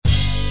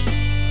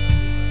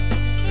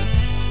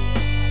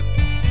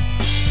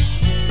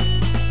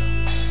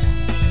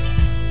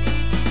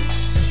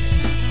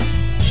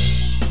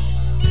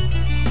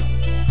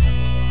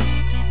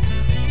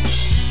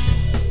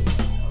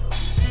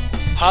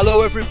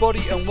Hello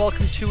everybody and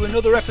welcome to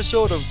another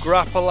episode of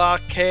Grapple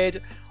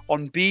Arcade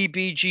on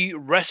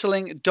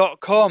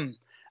bbgwrestling.com.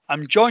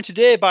 I'm joined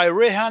today by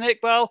Rehan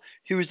Iqbal,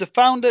 who is the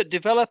founder,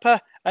 developer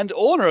and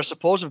owner, I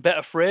suppose, of a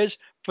better phrase,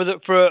 for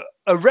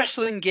a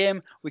wrestling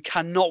game we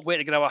cannot wait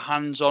to get our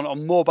hands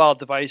on mobile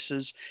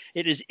devices.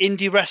 It is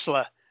Indie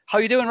Wrestler. How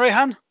are you doing,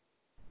 Rehan?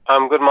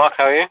 I'm good, Mark.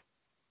 How are you?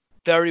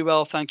 Very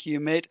well, thank you,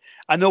 mate.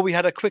 I know we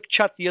had a quick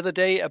chat the other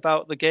day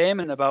about the game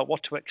and about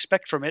what to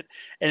expect from it,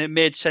 and it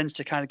made sense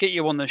to kind of get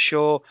you on the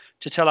show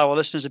to tell our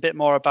listeners a bit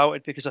more about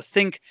it, because I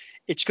think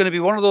it's going to be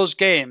one of those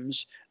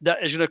games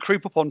that is going to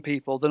creep up on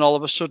people, then all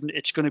of a sudden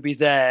it's going to be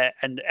there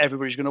and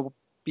everybody's going to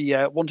be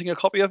wanting a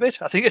copy of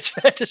it. I think it's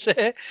fair to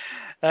say.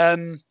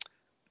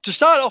 To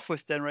start off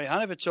with then,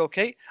 Rehan, if it's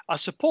okay, I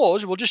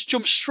suppose we'll just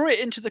jump straight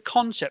into the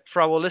concept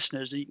for our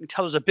listeners, and you can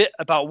tell us a bit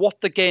about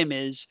what the game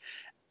is.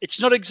 It's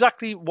not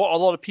exactly what a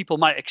lot of people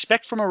might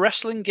expect from a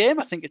wrestling game,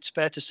 I think it's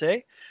fair to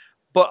say.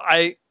 But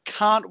I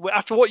can't,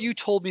 after what you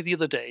told me the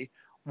other day,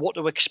 what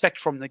to expect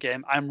from the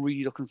game, I'm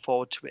really looking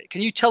forward to it.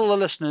 Can you tell the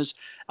listeners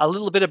a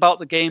little bit about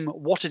the game,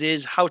 what it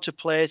is, how to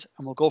play it,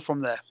 and we'll go from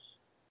there?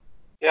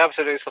 Yeah,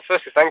 absolutely. So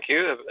firstly, thank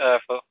you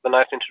for the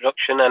nice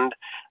introduction. And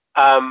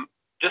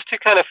just to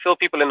kind of fill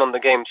people in on the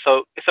game,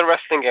 so it's a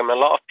wrestling game. And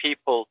a lot of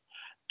people,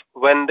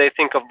 when they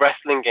think of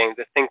wrestling games,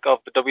 they think of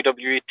the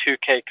WWE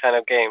 2K kind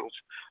of games,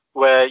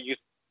 where you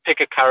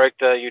pick a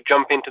character, you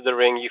jump into the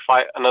ring, you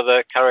fight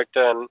another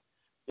character, and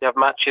you have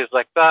matches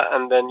like that,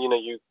 and then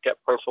you get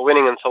points for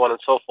winning and so on and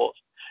so forth.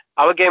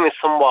 Our game is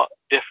somewhat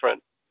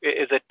different. It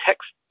is a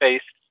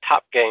text-based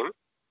tap game,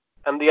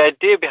 and the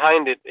idea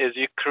behind it is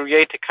you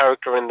create a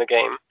character in the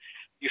game.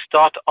 You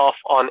start off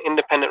on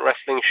independent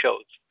wrestling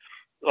shows,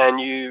 and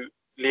you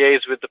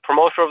liaise with the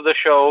promoter of the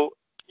show.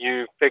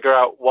 You figure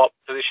out what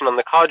position on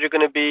the card you're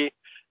going to be.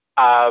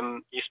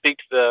 You speak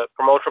to the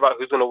promoter about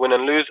who's going to win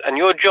and lose, and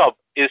your job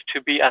is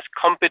to be as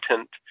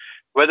competent,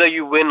 whether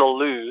you win or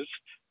lose.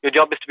 Your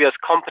job is to be as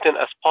competent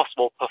as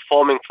possible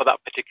performing for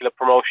that particular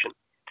promotion.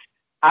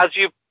 As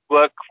you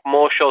work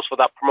more shows for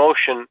that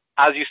promotion,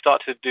 as you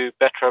start to do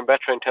better and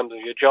better in terms of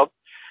your job,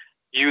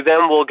 you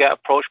then will get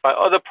approached by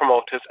other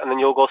promoters, and then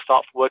you'll go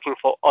start working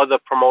for other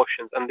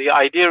promotions. And the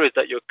idea is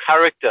that your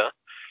character,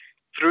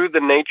 through the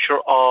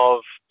nature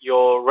of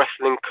your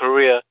wrestling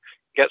career,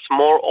 gets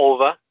more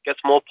over, gets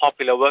more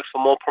popular, works for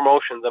more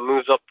promotions, and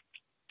moves up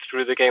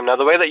through the game. Now,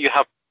 the way that you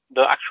have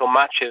the actual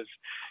matches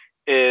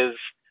is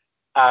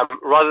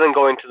rather than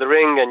going to the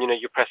ring and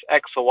you press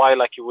X or Y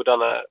like you would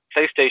on a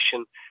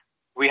PlayStation,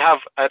 we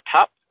have a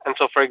tap. And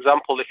so, for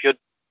example, if you're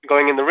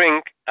going in the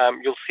ring,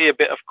 you'll see a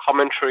bit of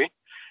commentary.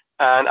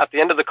 And at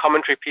the end of the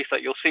commentary piece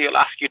that you'll see, it'll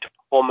ask you to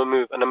perform a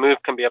move. And a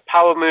move can be a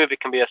power move,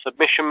 it can be a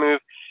submission move,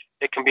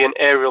 it can be an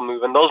aerial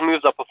move. And those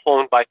moves are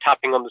performed by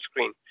tapping on the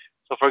screen.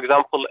 So, for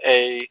example,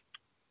 a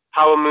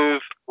power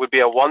move would be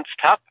a once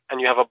tap,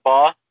 and you have a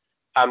bar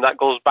that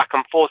goes back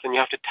and forth, and you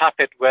have to tap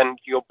it when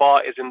your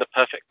bar is in the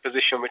perfect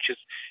position, which is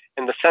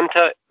in the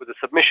center. With a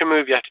submission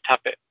move, you have to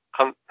tap it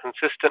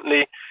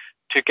consistently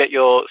to get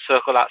your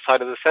circle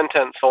outside of the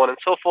center, and so on and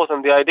so forth.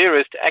 And the idea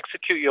is to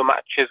execute your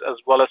matches as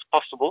well as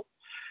possible.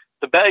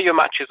 The better your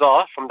matches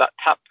are from that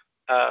tap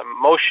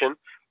motion,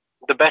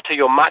 the better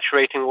your match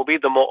rating will be,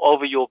 the more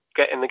over you'll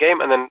get in the game,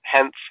 and then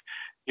hence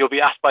you'll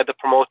be asked by the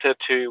promoter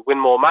to win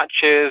more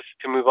matches,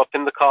 to move up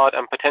in the card,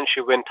 and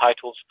potentially win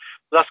titles.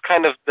 So that's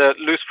kind of the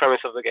loose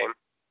premise of the game.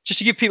 Just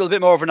to give people a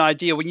bit more of an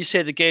idea, when you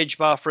say the gauge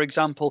bar, for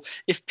example,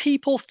 if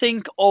people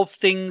think of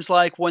things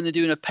like when they're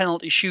doing a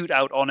penalty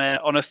shootout on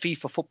a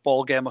FIFA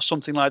football game or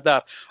something like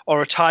that,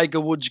 or a Tiger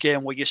Woods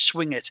game where you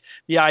swing it,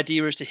 the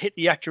idea is to hit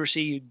the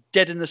accuracy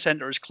dead in the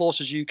center as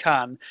close as you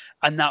can,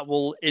 and that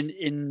will,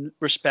 in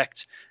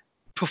respect,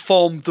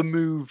 perform the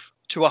move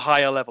to a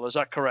higher level. Is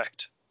that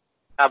correct?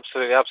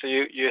 Absolutely.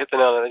 You hit the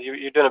nail on it.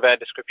 You're doing a better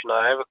description than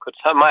I ever could.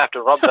 So I might have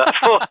to rob that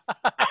for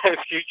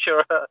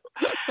future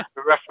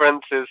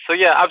references. So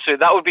yeah,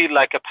 absolutely. That would be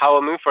like a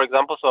power move, for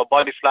example. So a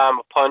body slam,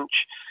 a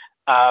punch,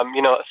 a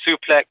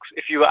suplex.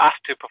 If you were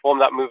asked to perform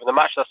that move in the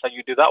match, that's how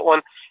you do that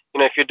one.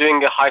 If you're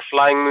doing a high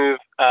flying move,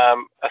 a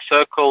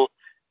circle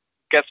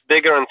gets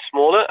bigger and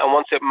smaller, and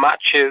once it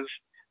matches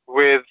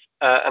with,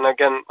 and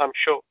again, I'm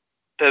sure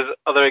there's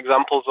other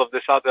examples of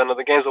this out there in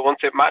other games, but once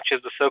it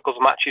matches, the circles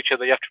match each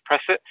other, you have to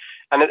press it,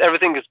 and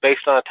everything is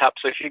based on a tap.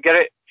 So if you get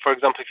it, for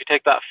example, if you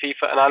take that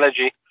FIFA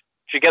analogy,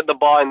 if you get the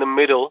bar in the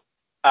middle,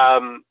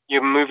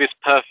 your move is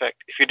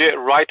perfect. If you do it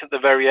right at the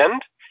very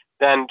end,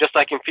 then just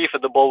like in FIFA,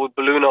 the ball would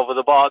balloon over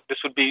the bar.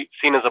 This would be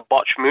seen as a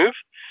botch move,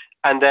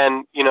 and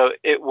then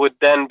it would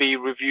then be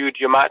reviewed,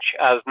 your match,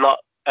 as not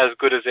as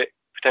good as it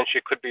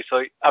potentially could be.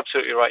 So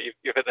absolutely right,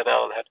 you've hit the nail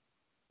on the head.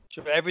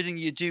 So everything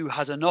you do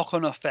has a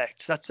knock-on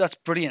effect. That's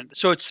brilliant.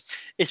 So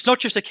it's not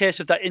just a case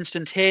of that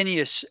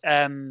instantaneous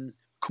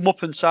come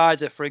up inside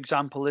there, for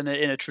example, in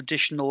a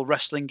traditional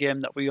wrestling game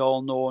that we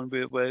all know and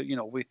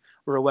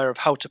we're aware of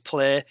how to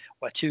play,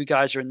 where two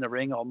guys are in the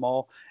ring or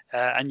more,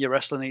 and you're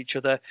wrestling each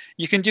other.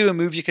 You can do a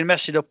move, you can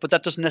mess it up, but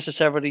that doesn't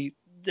necessarily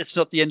it's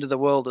not the end of the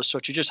world as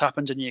such. It just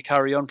happens and you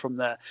carry on from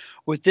there.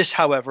 With this,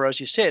 however, as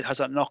you say, it has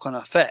that knock-on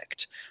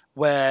effect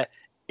where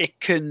it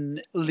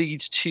can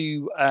lead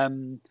to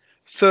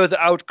further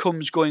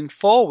outcomes going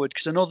forward.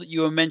 Because I know that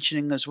you were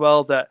mentioning as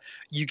well that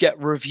you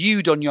get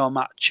reviewed on your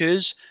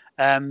matches,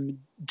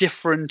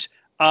 different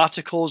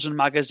articles and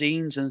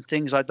magazines and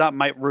things like that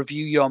might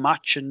review your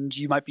match, and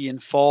you might be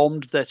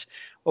informed that,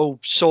 oh,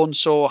 so and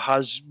so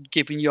has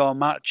given your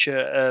match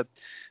a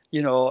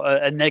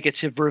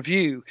negative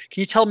review. Can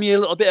you tell me a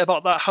little bit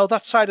about that, how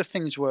that side of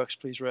things works,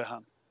 please,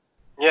 Rehan?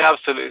 Yeah,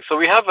 absolutely. So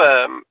we have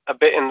a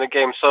bit in the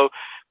game. So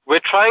we're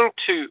trying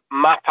to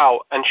map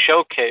out and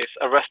showcase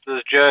a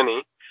wrestler's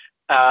journey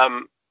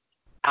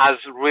as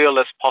real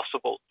as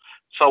possible.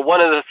 So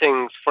one of the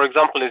things, for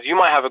example, is you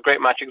might have a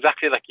great match,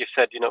 exactly like you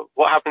said.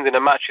 What happens in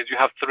a match is you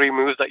have 3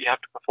 moves that you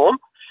have to perform,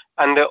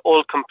 and they're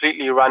all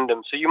completely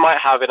random. So you might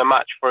have in a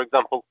match, for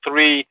example,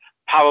 3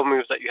 power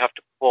moves that you have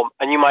to perform,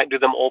 and you might do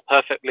them all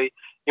perfectly.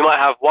 You might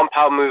have 1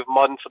 power move,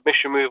 modern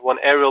submission move, 1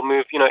 aerial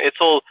move. It's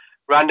all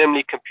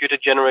randomly computer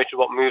generated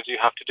what moves you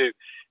have to do.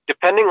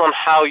 Depending on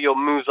how your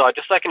moves are,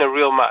 just like in a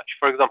real match,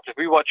 for example, if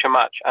we watch a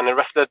match and a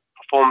wrestler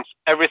performs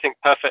everything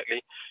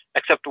perfectly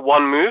except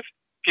 1 move,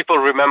 people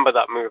remember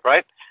that move,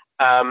 right?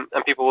 And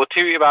people will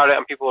tweet about it,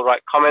 and people will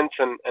write comments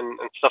and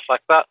stuff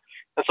like that.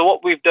 And so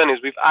what we've done is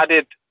we've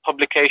added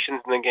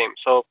publications in the game.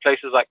 So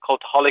places like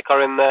Cultaholic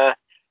are in there,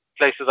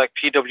 places like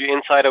PW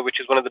Insider, which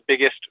is one of the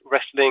biggest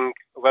wrestling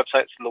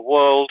websites in the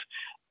world.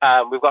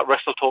 We've got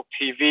WrestleTalk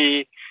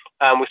TV.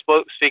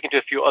 We're speaking to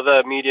a few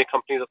other media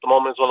companies at the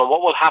moment as well. And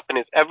what will happen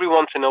is every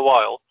once in a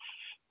while,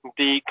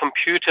 the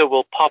computer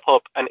will pop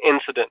up an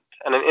incident.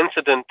 And an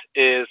incident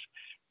is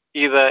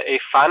either a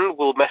fan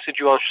will message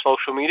you on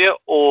social media,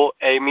 or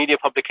a media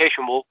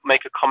publication will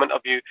make a comment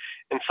of you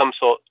in some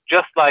sort.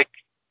 Just like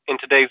in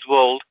today's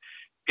world,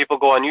 people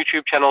go on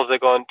YouTube channels, they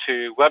go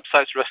onto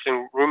websites,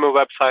 wrestling rumor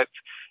websites,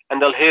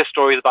 and they'll hear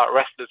stories about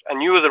wrestlers.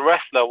 And you as a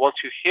wrestler, once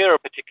you hear a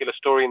particular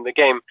story in the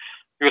game,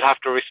 you'll have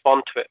to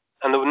respond to it.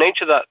 And the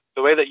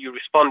way that you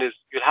respond is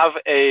you'll have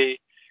a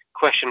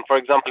question. For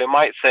example, it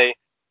might say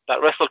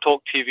that WrestleTalk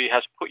TV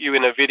has put you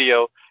in a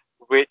video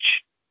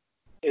which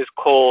is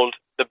called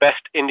the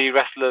best indie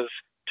wrestlers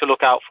to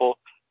look out for.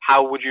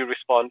 How would you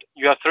respond?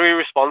 You have 3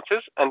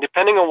 responses, and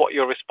depending on what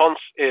your response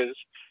is,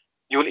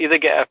 you'll either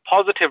get a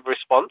positive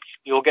response,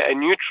 you'll get a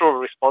neutral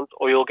response,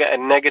 or you'll get a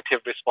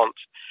negative response.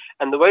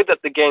 And the way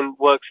that the game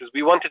works is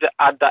we wanted to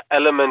add that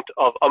element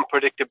of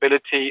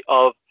unpredictability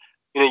of,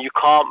 you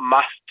can't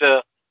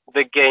master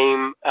the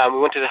game. We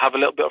wanted to have a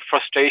little bit of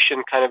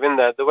frustration kind of in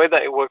there. The way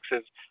that it works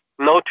is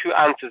no 2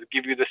 answers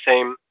give you the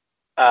same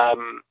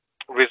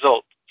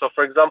result. So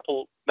for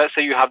example, let's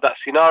say you have that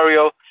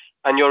scenario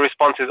and your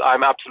response is,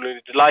 I'm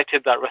absolutely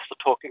delighted that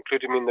WrestleTalk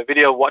included me in the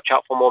video. Watch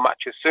out for more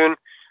matches soon.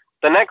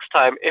 The next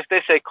time, if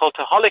they say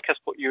Cultaholic has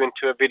put you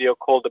into a video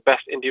called the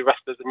best indie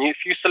wrestlers, and if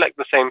you select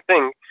the same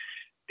thing,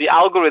 the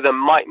algorithm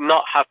might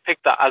not have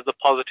picked that as the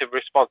positive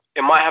response.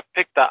 It might have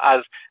picked that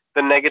as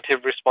the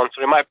negative response,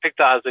 or it might pick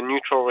that as a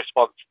neutral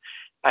response.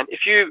 And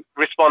if you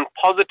respond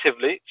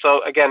positively,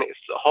 so again, it's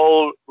the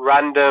whole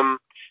random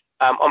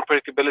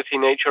unpredictability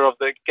nature of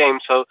the game.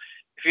 So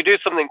if you do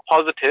something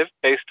positive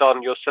based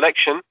on your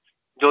selection,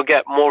 you'll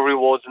get more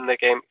rewards in the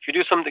game. If you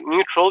do something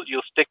neutral,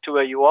 you'll stick to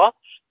where you are.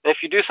 And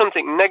if you do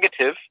something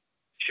negative,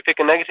 if you pick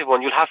a negative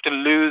one, you'll have to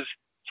lose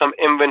some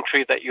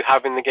inventory that you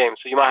have in the game.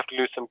 So you might have to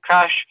lose some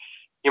cash,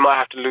 you might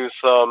have to lose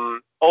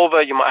some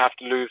over, you might have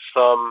to lose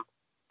some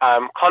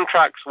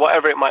contracts,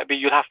 whatever it might be.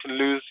 You'll have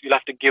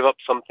to give up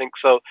something.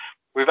 So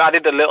we've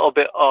added a little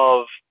bit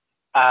of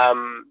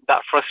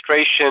that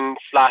frustration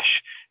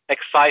 /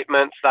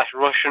 excitement /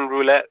 Russian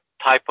roulette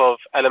type of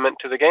element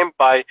to the game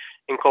by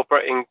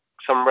incorporating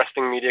some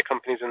wrestling media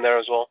companies in there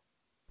as well.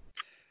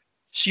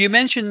 So you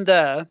mentioned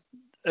there,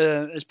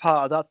 as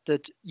part of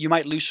that you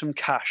might lose some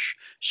cash.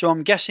 So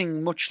I'm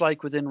guessing, much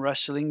like within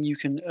wrestling, you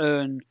can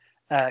earn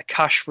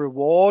cash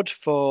reward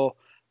for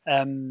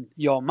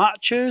your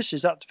matches.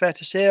 Is that fair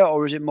to say,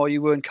 or is it more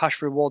you earn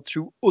cash reward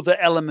through other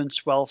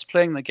elements whilst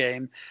playing the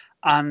game?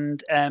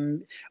 And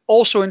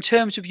also in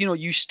terms of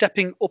you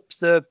stepping up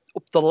the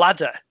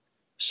ladder,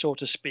 so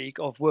to speak,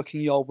 of working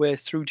your way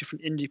through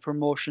different indie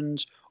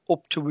promotions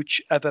up to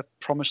whichever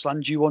promised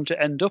land you want to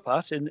end up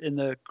at in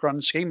the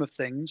grand scheme of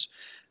things.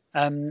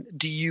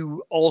 Do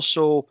you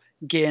also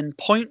gain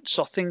points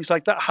or things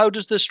like that? How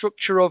does the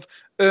structure of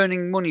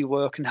earning money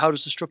work, and how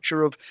does the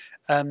structure of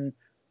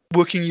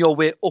working your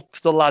way up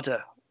the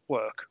ladder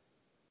work?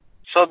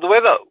 So the way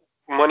that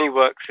money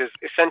works is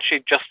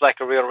essentially just like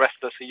a real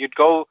wrestler. So you'd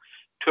go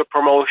to a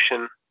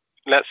promotion,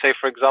 let's say,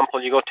 for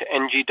example, you go to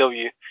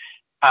NGW,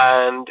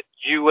 and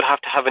you would have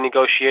to have a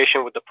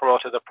negotiation with the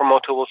promoter. The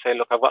promoter will say,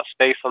 look, I've got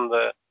space on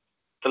the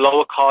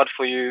lower card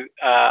for you.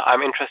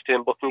 I'm interested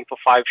in booking you for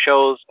 5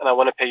 shows, and I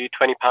want to pay you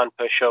 £20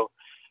 per show.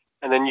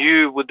 And then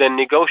you would then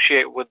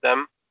negotiate with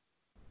them.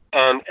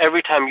 And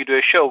every time you do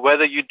a show,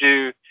 whether you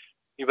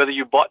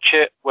botch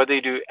it, whether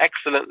you do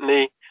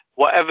excellently,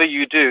 whatever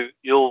you do,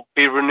 you'll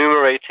be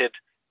remunerated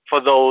for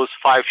those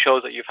 5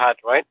 shows that you've had,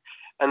 right?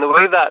 And the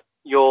way that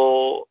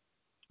your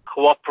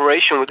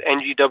cooperation with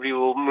NGW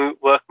will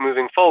work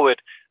moving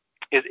forward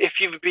is if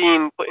you've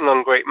been putting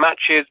on great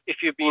matches,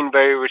 if you've been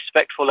very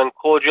respectful and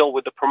cordial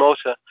with the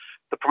promoter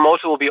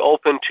will be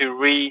open to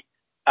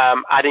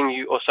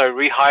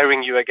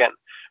rehiring you again.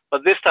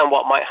 But this time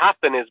what might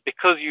happen is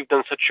because you've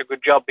done such a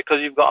good job,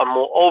 because you've gotten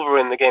more over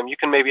in the game, you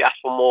can maybe ask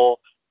for more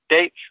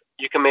dates,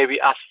 you can maybe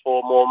ask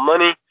for more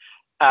money,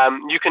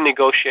 you can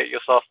negotiate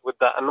yourself with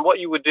that. And what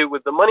you would do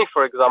with the money,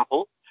 for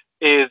example,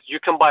 is you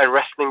can buy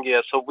wrestling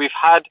gear. So we've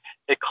had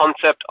a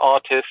concept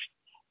artist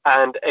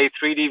and a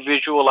 3D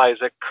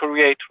visualizer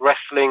create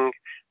wrestling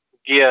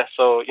gear.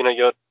 So,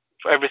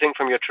 everything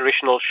from your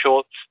traditional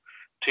shorts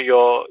to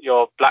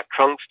your black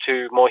trunks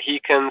to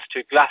Mohicans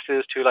to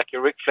glasses to like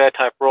your Ric Flair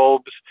type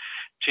robes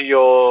to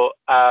your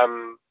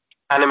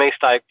anime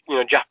style,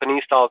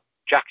 Japanese style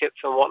jackets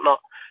and whatnot.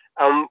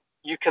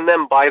 You can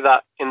then buy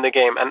that in the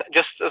game. And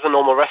just as a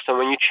normal wrestler,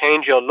 when you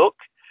change your look,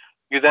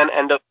 you then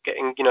end up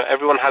getting,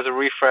 everyone has a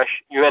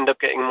refresh, you end up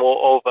getting more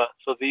over.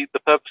 So the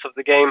purpose of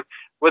the game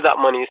with that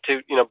money is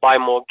to, buy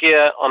more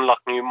gear, unlock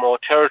more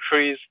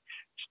territories,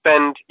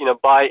 spend,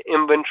 buy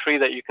inventory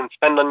that you can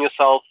spend on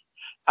yourself.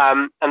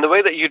 And the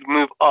way that you'd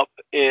move up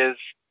is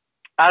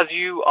as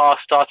you are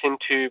starting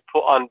to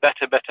put on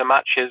better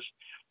matches,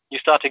 you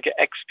start to get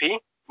XP,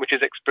 which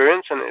is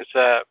experience, and it's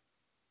a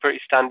pretty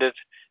standard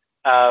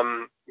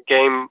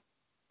game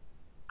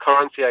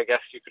currency, I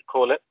guess you could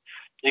call it.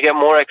 You get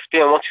more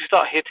XP, and once you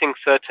start hitting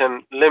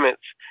certain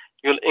limits,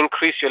 you'll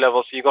increase your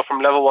level. So you go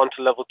from level 1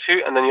 to level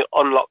 2, and then you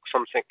unlock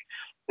something.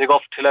 You go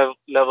to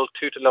level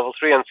 2 to level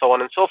 3, and so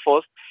on and so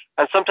forth.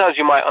 And sometimes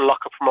you might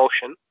unlock a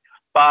promotion,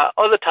 but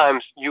other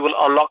times you will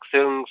unlock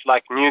things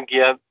like new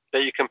gear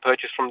that you can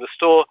purchase from the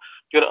store.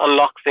 You'll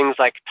unlock things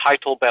like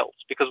title belts,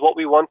 because what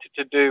we wanted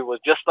to do was,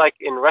 just like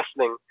in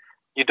wrestling,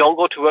 you don't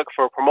go to work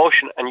for a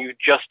promotion and you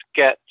just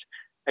get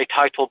a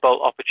title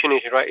belt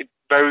opportunity, right? It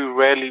very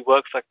rarely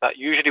works like that.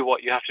 Usually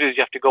what you have to do is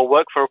you have to go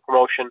work for a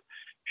promotion,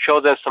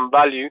 show them some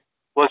value.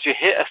 Once you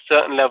hit a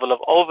certain level of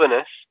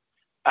overness,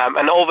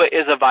 and over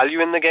is a value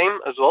in the game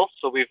as well,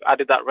 so we've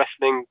added that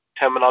wrestling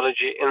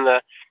terminology in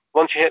there.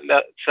 Once you hit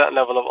a certain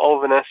level of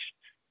overness,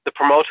 the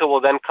promoter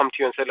will then come to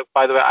you and say, look,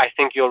 by the way, I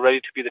think you're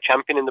ready to be the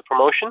champion in the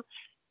promotion.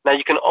 Now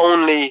you can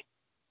only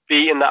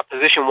be in that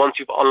position once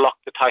you've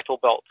unlocked the title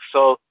belt.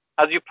 So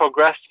as you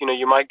progress,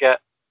 you might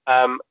get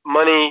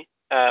money,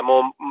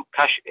 more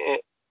cash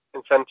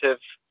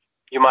incentives,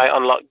 you might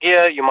unlock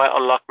gear, you might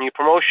unlock new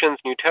promotions,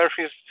 new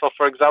territories. So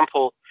for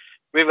example,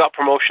 we've got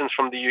promotions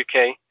from the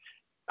UK.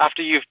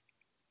 After you've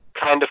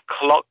kind of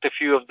clocked a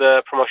few of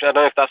the promotions, I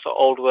don't know if that's an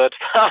old word,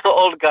 I'm an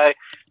old guy,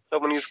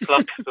 someone who's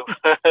clocked the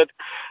word.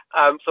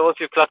 So once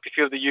you've clocked a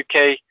few of the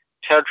UK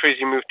territories,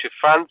 you move to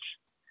France.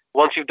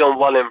 Once you've done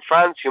well in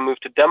France, you move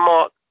to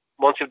Denmark.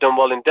 Once you've done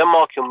well in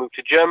Denmark, you'll move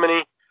to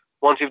Germany.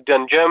 Once you've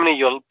done Germany,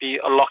 you'll be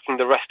unlocking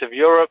the rest of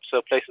Europe.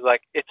 So places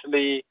like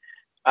Italy,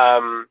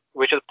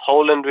 which is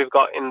Poland we've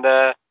got in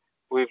there.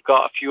 We've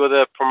got a few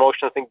other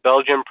promotions, I think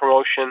Belgium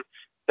promotion.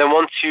 Then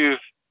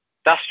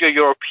that's your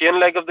European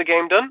leg of the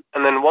game done.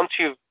 And then once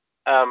you've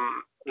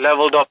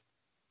leveled up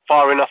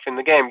far enough in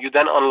the game, you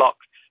then unlock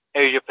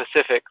Asia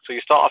Pacific. So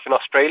you start off in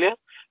Australia.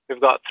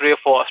 We've got 3 or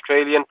 4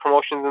 Australian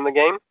promotions in the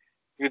game.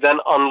 You then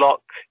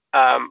unlock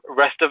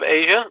rest of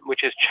Asia,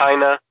 which is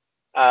China,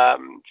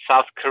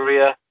 South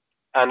Korea,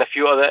 and a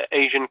few other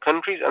Asian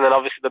countries. And then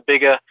obviously the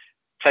bigger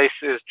place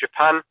is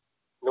Japan.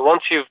 And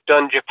once you've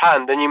done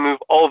Japan, then you move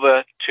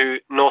over to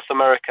North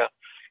America.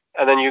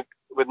 And then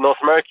with North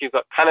America, you've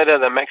got Canada,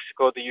 then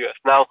Mexico, the US.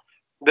 Now,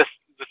 the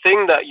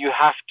thing that you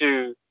have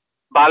to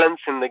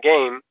balance in the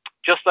game,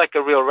 just like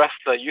a real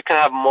wrestler, you can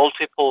have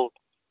multiple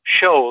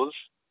shows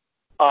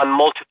on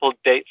multiple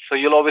dates. So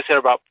you'll always hear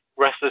about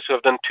wrestlers who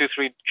have done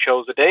 2-3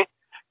 shows a day.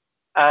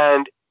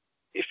 And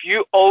if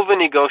you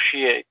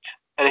over-negotiate,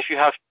 and if you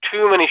have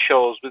too many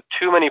shows with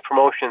too many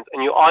promotions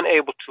and you aren't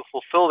able to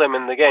fulfill them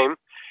in the game,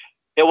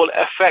 it will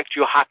affect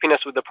your happiness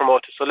with the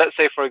promoter. So let's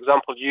say, for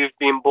example, you've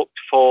been booked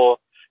for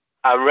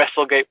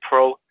WrestleGate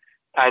Pro,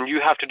 and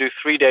you have to do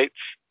 3 dates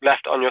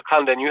left on your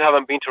calendar, and you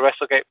haven't been to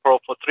WrestleGate Pro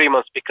for 3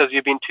 months because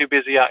you've been too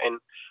busy out in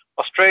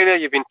Australia,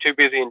 you've been too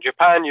busy in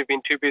Japan, you've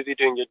been too busy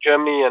doing your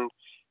Germany and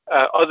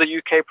other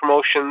UK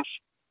promotions.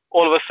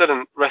 All of a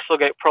sudden,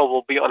 WrestleGate Pro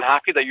will be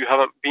unhappy that you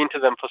haven't been to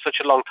them for such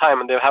a long time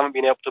and they haven't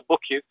been able to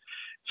book you.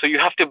 So you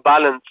have to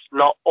balance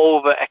not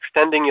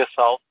overextending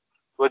yourself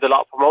with a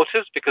lot of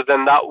promoters, because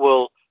then that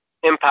will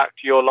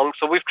impact your long.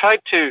 So we've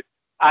tried to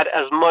add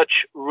as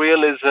much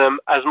realism,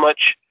 as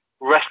much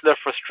wrestler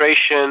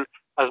frustration,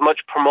 as much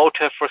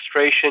promoter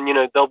frustration.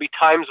 There'll be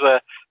times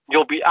where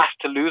you'll be asked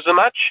to lose a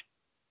match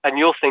and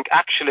you'll think,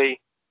 actually,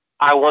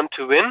 I want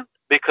to win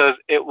because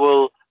it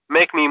will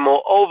make me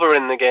more over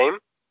in the game.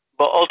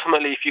 But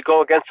ultimately, if you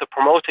go against a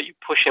promoter, you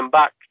push him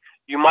back,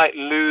 you might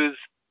lose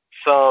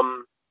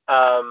some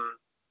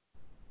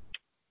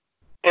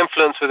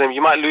influence with him.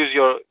 You might lose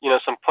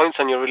some points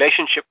on your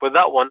relationship with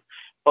that one.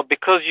 But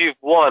because you've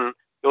won,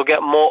 you'll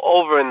get more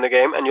over in the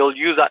game, and you'll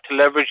use that to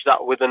leverage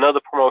that with another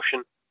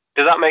promotion.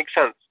 Does that make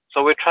sense?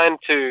 So we're trying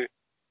to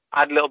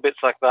add little bits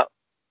like that.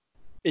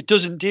 It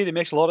does indeed. It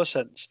makes a lot of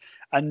sense.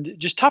 And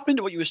just tapping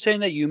into what you were saying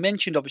there, you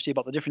mentioned obviously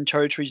about the different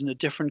territories and the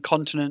different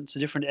continents, the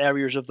different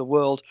areas of the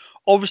world,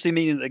 obviously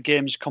meaning that the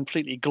game's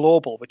completely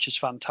global, which is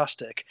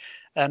fantastic.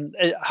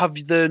 Have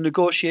the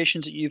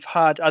negotiations that you've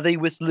had, are they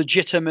with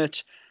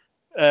legitimate,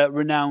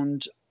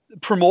 renowned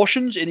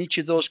promotions in each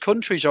of those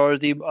countries, or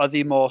are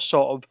they more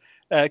sort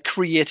of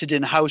created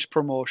in-house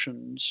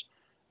promotions?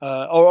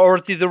 Or are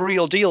they the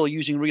real deal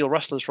using real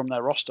wrestlers from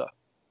their roster?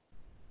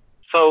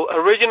 So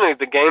originally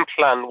the game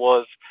plan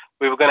was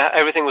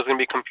everything was going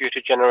to be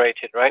computer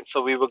generated, right?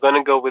 So we were going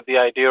to go with the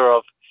idea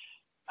of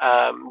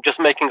just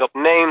making up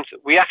names.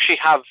 We actually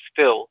have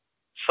still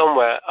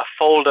somewhere a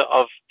folder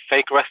of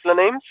fake wrestler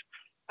names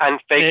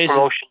and fake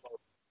promotion names,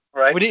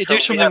 right? We need to do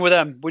something with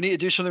them. We need to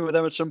do something with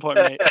them at some point,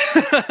 mate.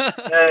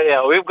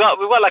 Yeah. We've got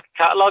like a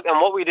catalog, and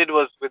what we did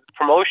was with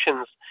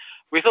promotions,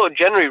 we thought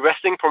generally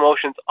wrestling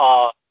promotions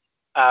are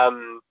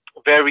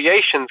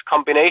variations,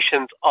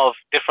 combinations of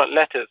different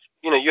letters.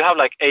 You have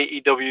like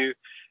AEW,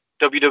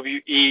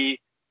 WWE,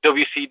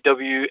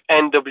 WCW,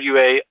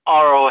 NWA,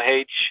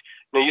 ROH.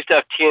 You used to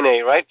have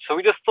TNA, right? So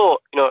we just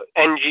thought,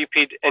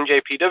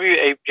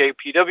 NJPW,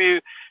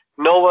 AJPW,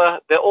 NOAH,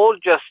 they're all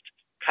just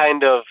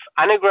kind of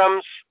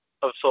anagrams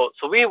of sorts.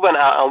 So we went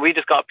out and we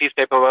just got a piece of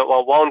paper and went,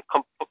 well, one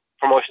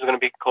promotion is going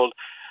to be called,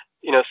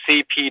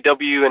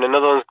 CPW, and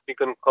another one's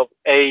going to be called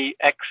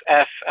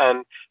AXF, and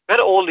we had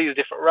all these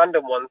different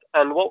random ones.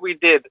 And what we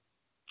did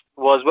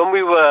was, when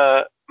we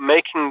were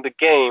making the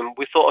game,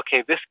 we thought,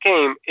 okay, this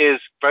game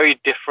is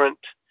very different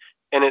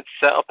in its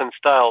setup and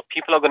style.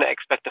 People are going to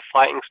expect a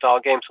fighting style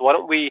game, so why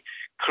don't we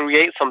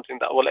create something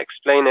that will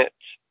explain it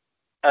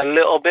a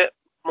little bit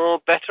more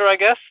better, I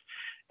guess.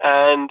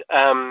 And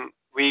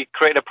we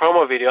created a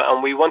promo video,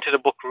 and we wanted to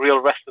book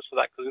real wrestlers for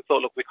that, because we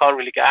thought, look, we can't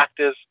really get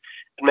actors.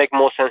 It'd make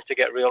more sense to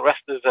get real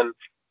wrestlers. And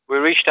we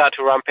reached out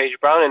to Rampage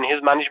Brown, and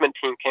his management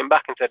team came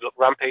back and said, look,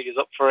 Rampage is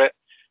up for it.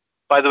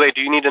 By the way,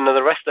 do you need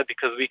another wrestler?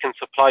 Because we can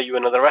supply you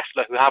another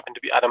wrestler, who happened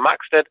to be Adam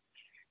Maxted.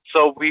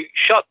 So we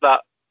shot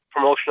that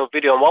promotional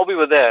video. And while we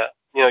were there,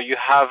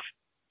 if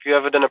you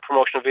ever done a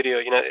promotional video,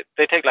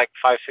 they take like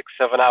 5, 6,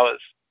 7 hours.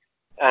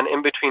 And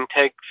in between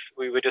takes,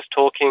 we were just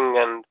talking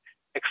and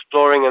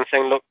exploring and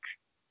saying, look,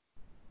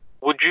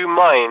 would you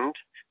mind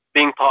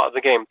being part of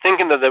the game?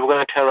 Thinking that they were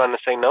going to turn around and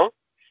say no.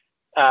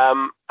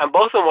 And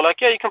both of them were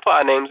like, yeah, you can put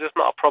our names. It's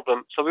not a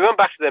problem. So we went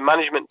back to their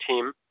management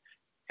team,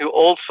 who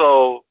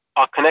also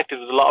are connected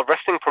with a lot of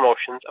wrestling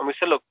promotions. And we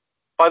said, look,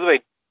 by the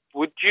way,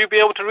 would you be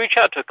able to reach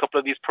out to a couple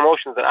of these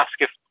promotions and ask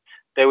if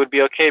they would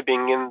be okay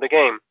being in the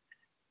game?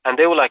 And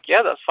they were like,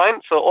 yeah, that's fine.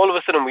 So all of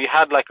a sudden we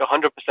had like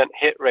 100%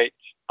 hit rate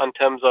in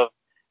terms of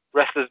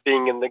wrestlers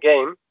being in the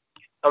game.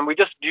 And we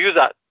just use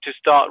that to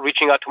start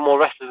reaching out to more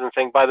wrestlers and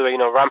saying, by the way,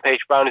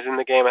 Rampage Brown is in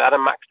the game and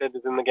Adam Maxted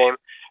is in the game.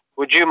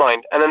 Would you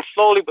mind? And then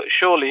slowly but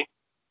surely,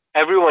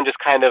 everyone just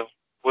kind of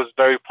was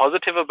very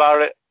positive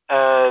about it.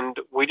 And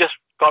we just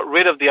got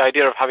rid of the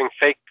idea of having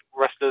fake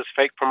wrestlers,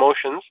 fake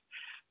promotions.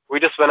 We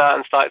just went out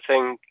and started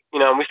saying,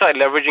 and we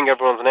started leveraging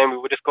everyone's name. We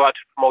would just go out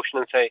to promotion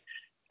and say,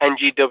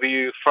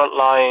 NGW,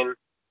 Frontline,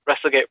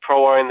 WrestleGate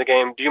Pro are in the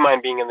game. Do you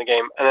mind being in the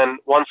game? And then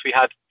once we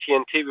had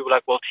TNT, we were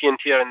like, well,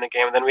 TNT are in the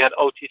game. And then we had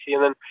OTT.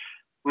 And then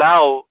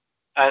now,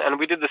 and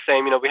we did the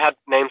same, we had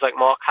names like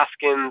Mark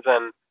Haskins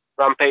and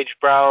Rampage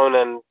Brown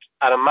and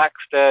Adam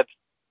Maxted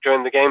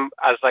join the game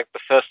as like the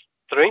first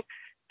 3.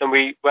 Then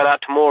we went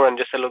out to more and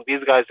just said, look,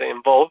 these guys are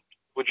involved.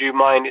 Would you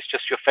mind? It's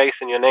just your face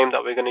and your name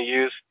that we're going to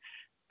use.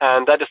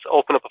 And that just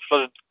opened up a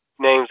flood of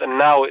names. And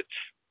now it's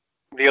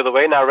the other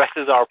way. Now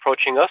wrestlers are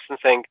approaching us and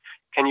saying,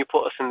 can you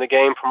put us in the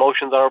game?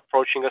 Promotions are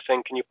approaching us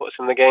saying, can you put us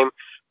in the game?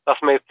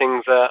 That's made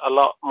things a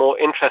lot more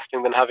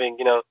interesting than having,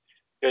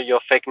 your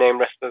fake name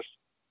wrestlers.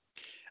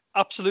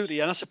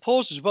 Absolutely, and I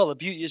suppose as well the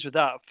beauty is with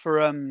that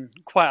for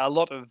quite a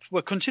lot of,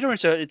 well, considering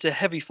it's a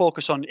heavy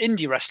focus on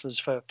indie wrestlers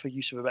for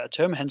use of a better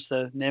term, hence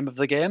the name of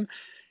the game.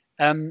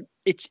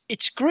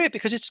 It's great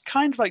because it's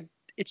kind of like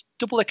it's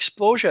double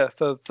exposure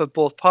for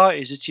both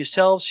parties. It's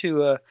yourselves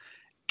who are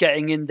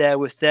getting in there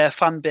with their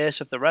fan base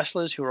of the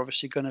wrestlers, who are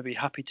obviously going to be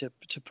happy to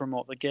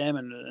promote the game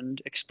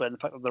and explain the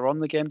fact that they're on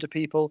the game to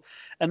people,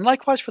 and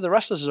likewise for the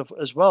wrestlers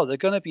as well. They're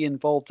going to be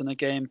involved in a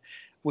game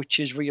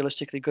which is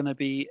realistically going to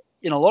be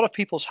in a lot of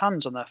people's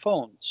hands on their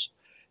phones.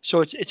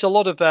 So it's a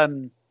lot of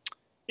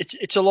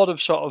it's a lot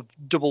of sort of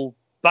double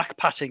back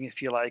patting,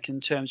 if you like, in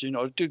terms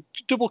of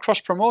double cross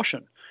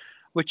promotion,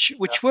 which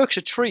works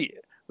a treat,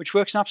 which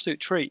works an absolute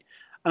treat.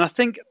 And I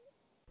think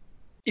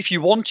if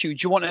you want to,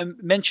 do you want to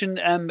mention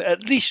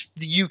at least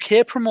the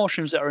UK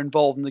promotions that are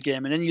involved in the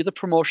game, and any other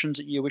promotions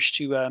that you wish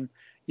to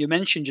you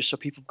mention, just so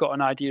people have got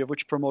an idea of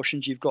which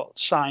promotions you've got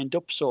signed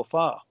up so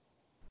far?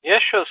 Yeah,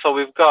 sure. So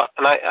we've got,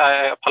 and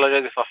I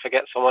apologize if I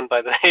forget someone,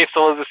 by the way. If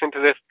someone's listening to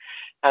this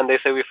and they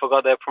say we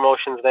forgot their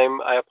promotion's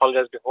name, I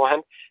apologize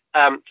beforehand.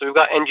 So we've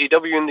got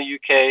NGW in the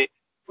UK,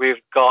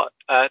 we've got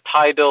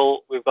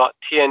Tidal, we've got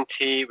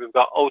TNT, we've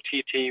got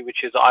OTT,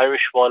 which is the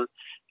Irish one.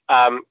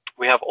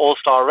 We have All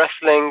Star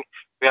Wrestling,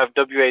 we have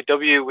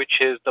WAW, which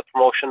is the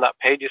promotion that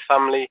Paige's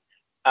family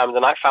the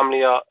Night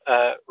Family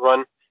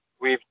run.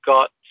 We've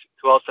got,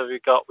 who else have we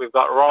got? We've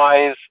got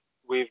Rise.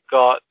 We've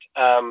got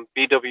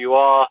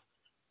BWR.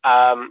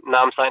 Now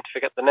I'm starting to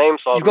forget the name.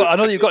 So I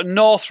know you've got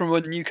North from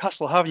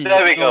Newcastle, haven't you?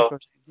 There we go.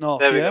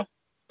 North, there we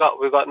go.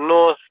 We've got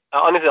North.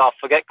 Honestly, I'll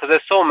forget because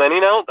there's so many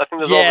now. I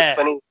think there's over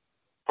 20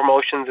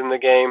 promotions in the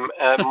game,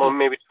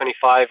 maybe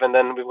 25, and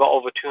then we've got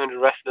over 200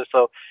 wrestlers.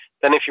 So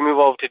then if you move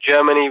over to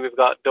Germany, we've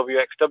got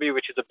WXW,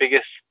 which is the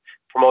biggest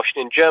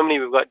promotion in Germany.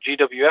 We've got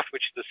GWF,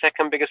 which is the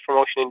second biggest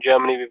promotion in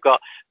Germany. We've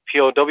got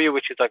POW,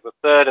 which is like the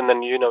third, and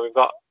then we've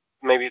got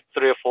maybe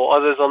 3 or 4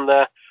 others on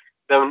there.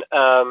 Then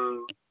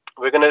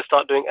we're going to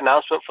start doing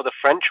announcement for the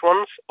French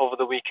ones over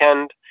the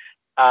weekend.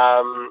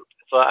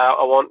 So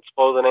I won't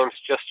spoil the names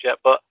just yet,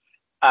 but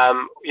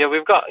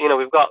we've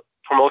got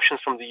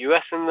promotions from the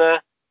US in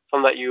there,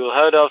 some that you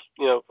heard of,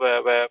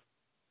 where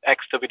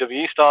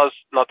ex-WWE stars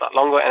not that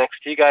long ago,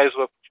 NXT guys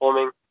were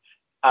performing.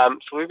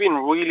 So we've been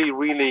really,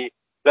 really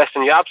blessed,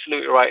 and you're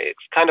absolutely right. It's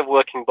kind of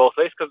working both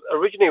ways, because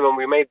originally when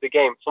we made the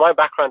game, so my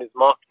background is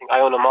marketing. I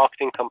own a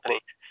marketing company,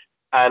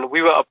 and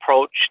we were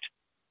approached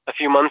a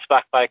few months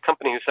back by a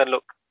company who said,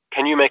 look,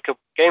 can you make a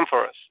game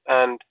for us?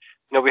 And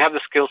we have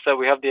the skill set,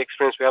 we have the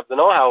experience, we have the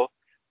know-how.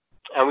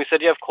 And we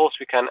said, yeah, of course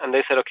we can. And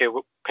they said, okay,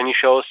 can you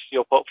show us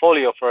your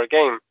portfolio for a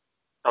game?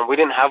 And we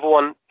didn't have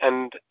one.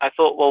 And I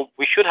thought, well,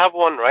 we should have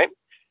one, right?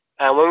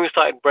 And when we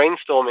started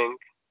brainstorming,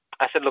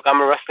 I said, look,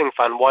 I'm a wrestling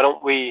fan. Why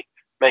don't we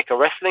make a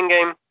wrestling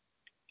game?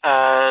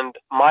 And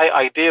my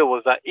idea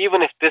was that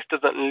even if this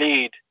doesn't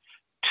lead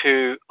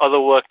to other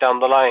work down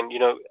the line,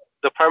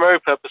 the primary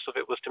purpose of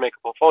it was to make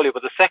a portfolio.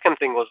 But the second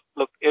thing was,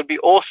 look, it would be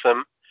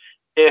awesome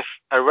if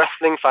a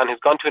wrestling fan who's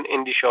gone to an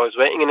indie show, is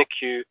waiting in a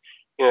queue,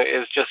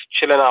 is just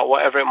chilling out,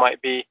 whatever it might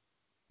be,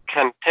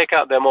 can take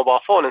out their mobile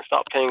phone and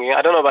start playing it.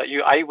 I don't know about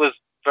you. I was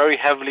very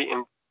heavily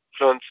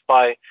influenced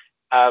by,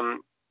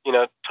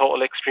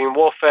 Total Extreme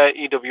Warfare,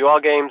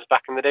 EWR games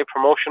back in the day,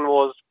 Promotion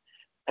Wars.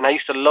 And I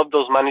used to love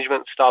those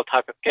management style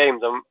type of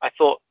games. And I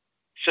thought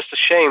it's just a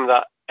shame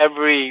that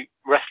every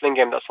wrestling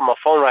game that's on my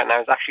phone right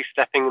now is actually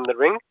stepping in the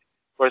ring.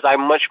 Whereas I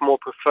much more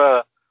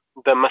prefer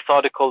the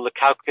methodical, the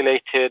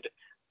calculated,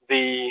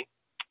 the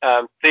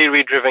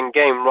theory-driven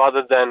game,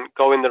 rather than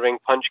go in the ring,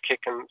 punch, kick,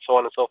 and so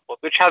on and so forth,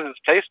 which has its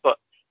place, but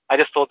I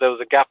just thought there was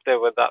a gap there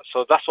with that.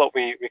 So that's what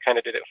we kind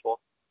of did it for.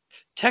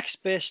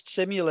 Text-based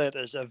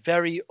simulators are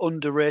very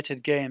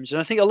underrated games.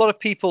 And I think a lot of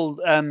people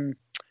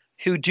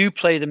who do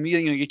play them,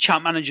 your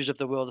champ managers of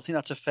the world, I think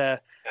that's a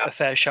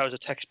fair shout as a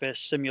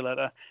text-based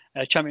simulator.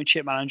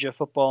 Championship manager,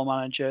 football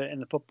manager in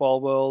the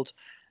football world.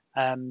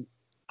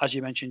 As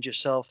you mentioned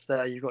yourself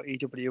there, you've got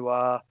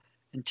EWR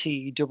and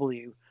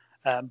TEW.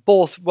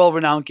 Both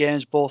well-renowned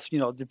games, both,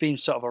 they've been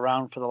sort of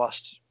around for the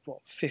last,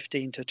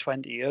 15 to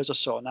 20 years or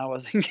so now. I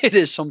think it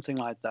is something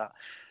like that.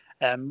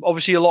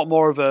 Obviously, a lot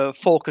more of a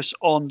focus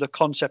on the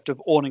concept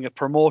of owning a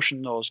promotion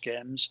in those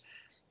games,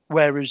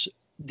 whereas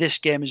this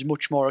game is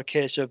much more a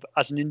case of,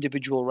 as an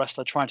individual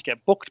wrestler, trying to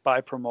get booked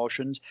by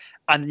promotions,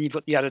 and then you've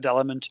got the added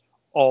element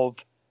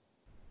of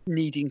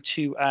needing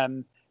to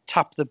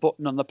tap the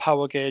button on the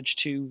power gauge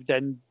to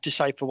then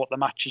decipher what the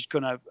match is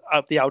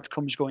the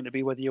outcome is going to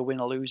be, whether you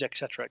win or lose,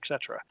 etc.,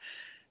 etc.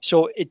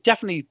 So it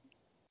definitely,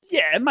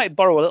 it might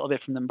borrow a little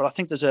bit from them, but I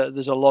think there's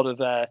a lot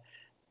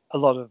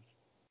of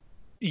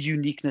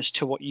uniqueness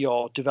to what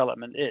your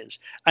development is.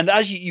 And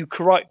as you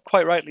quite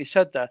rightly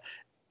said there,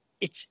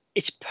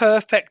 it's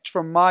perfect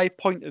from my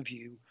point of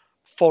view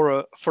for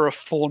a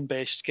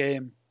phone-based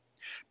game,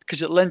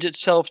 because it lends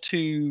itself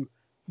to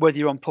whether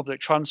you're on public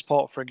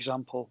transport, for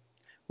example,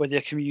 whether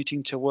you're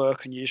commuting to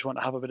work and you just want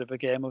to have a bit of a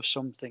game of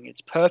something.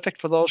 It's perfect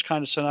for those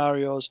kind of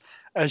scenarios,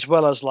 as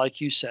well as, like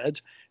you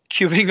said,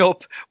 queuing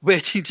up,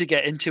 waiting to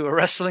get into a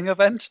wrestling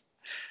event.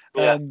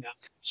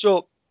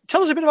 So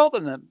tell us a bit about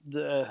them,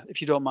 if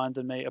you don't mind,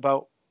 then, mate,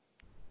 about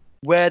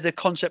where the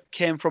concept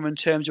came from in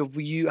terms of,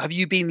 have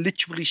you been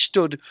literally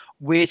stood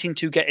waiting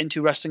to get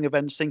into wrestling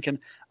events thinking,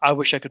 I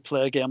wish I could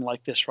play a game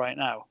like this right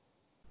now?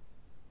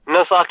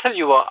 No, so I'll tell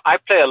you what, I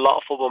play a lot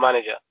of Football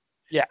Manager.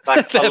 Yeah,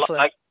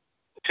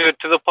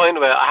 to the point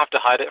where I have to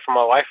hide it from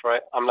my wife,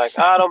 right? I'm like,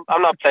 I'm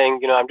not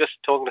playing, I'm just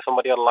talking to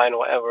somebody online or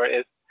whatever it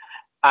is.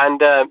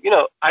 And,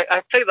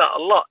 I play that a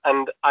lot,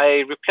 and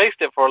I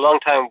replaced it for a long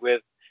time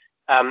with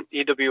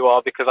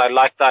EWR, because I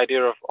like the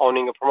idea of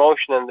owning a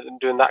promotion and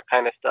doing that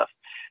kind of stuff.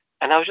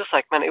 And I was just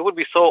like, man, it would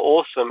be so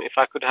awesome if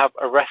I could have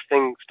a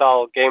wrestling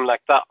style game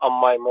like that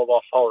on my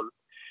mobile phone.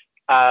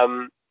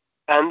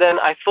 And then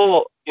I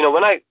thought,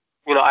 when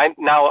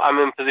I'm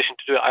in position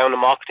to do it. I own a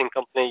marketing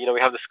company.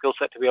 We have the skill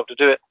set to be able to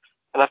do it.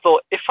 And I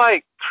thought, if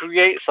I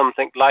create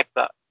something like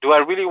that, do I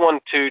really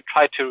want to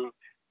try to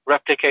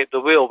replicate the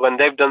wheel when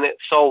they've done it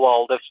so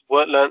well? They've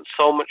learned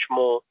so much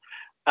more.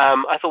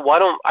 I thought, why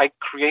don't I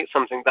create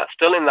something that's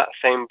still in that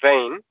same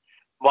vein,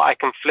 but I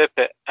can flip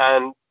it?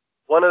 And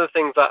one of the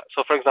things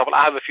so for example,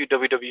 I have a few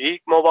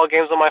WWE mobile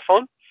games on my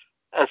phone,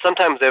 and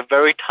sometimes they're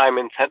very time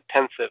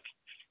intensive.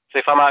 So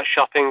if I'm out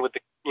shopping with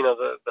the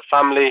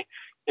family,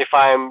 if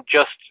I'm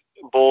just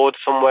bored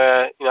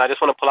somewhere, I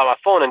just want to pull out my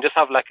phone and just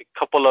have like a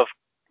couple of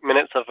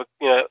minutes of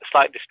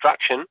slight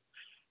distraction.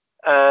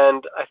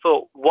 And I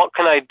thought, what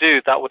can I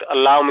do that would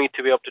allow me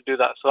to be able to do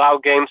that? So our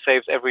game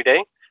saves every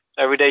day.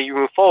 Every day you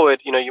move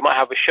forward, you might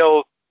have a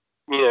show.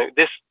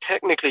 This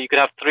technically you could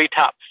have 3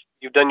 taps.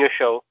 You've done your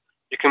show.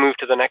 You can move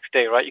to the next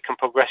day, right? You can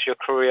progress your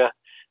career,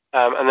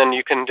 and then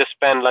you can just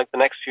spend like the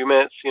next few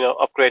minutes,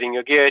 upgrading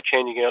your gear,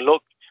 changing your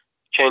look,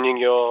 changing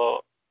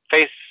your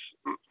face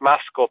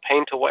mask or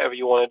paint or whatever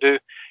you want to do,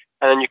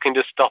 and then you can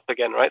just stop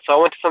again, right? So I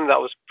wanted something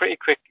that was pretty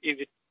quick,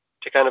 easy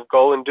to kind of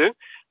go and do,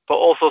 but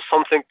also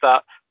something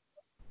that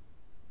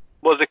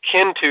was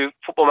akin to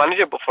Football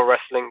Manager but for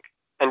wrestling,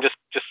 and just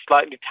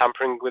slightly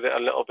tampering with it a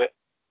little bit.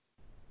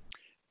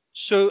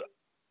 So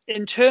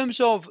in terms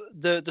of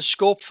the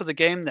scope for the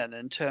game then,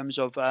 in terms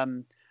of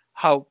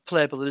how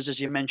playable it is, as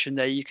you mentioned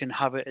there, you can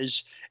have it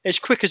as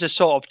quick as a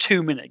sort of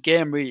 2-minute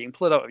game, really. You can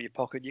pull it out of your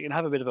pocket, you can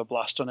have a bit of a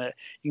blast on it,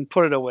 you can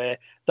put it away.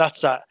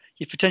 That's that.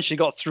 You've potentially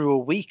got through a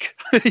week,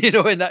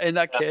 in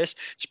that case,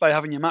 just by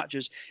having your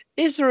matches.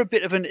 Is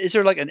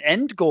there like an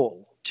end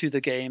goal to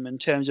the game in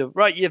terms of,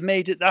 right, you've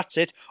made it, that's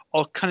it,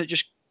 or can it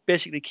just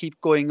basically keep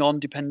going on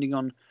depending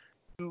on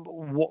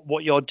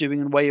what you're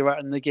doing and where you're at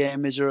in the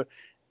game? Is there,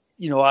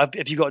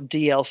 have you got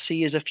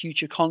DLC as a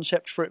future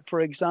concept for it,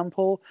 for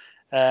example?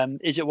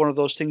 Is it one of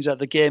those things that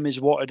the game is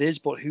what it is,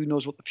 but who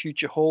knows what the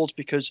future holds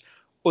because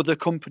other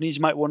companies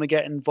might want to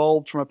get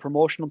involved from a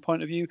promotional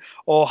point of view?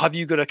 Or have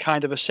you got a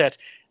kind of a set,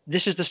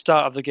 this is the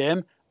start of the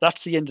game,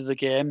 that's the end of the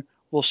game,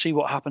 we'll see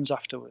what happens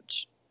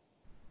afterwards?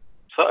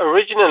 So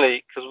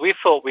originally, because we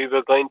thought we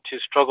were going to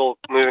struggle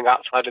moving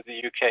outside of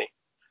the UK,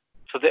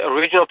 so the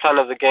original plan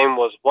of the game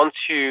was once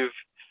you've,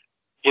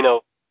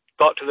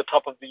 got to the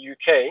top of the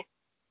UK,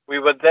 we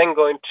were then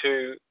going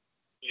to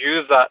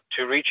use that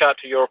to reach out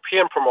to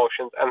European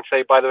promotions and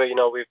say, by the way,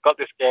 we've got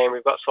this game,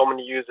 we've got so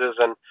many users,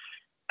 and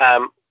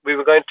we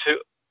were going to,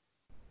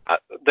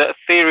 the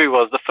theory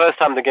was the first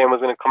time the game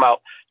was going to come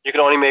out, you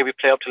could only maybe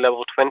play up to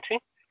level 20.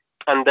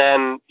 And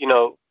then,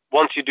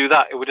 once you do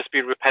that, it would just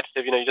be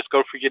repetitive. You just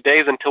go through your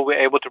days until we're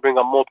able to bring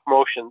on more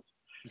promotions.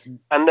 Mm-hmm.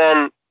 And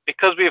then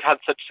because we've had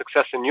such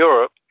success in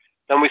Europe,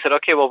 then we said,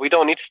 okay, well, we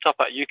don't need to stop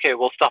at UK.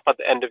 We'll stop at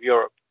the end of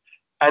Europe.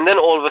 And then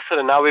all of a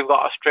sudden, now we've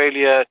got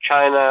Australia,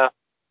 China,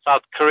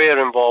 South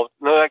Korea involved.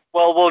 And they're like,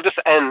 well, we'll just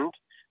end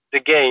the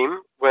game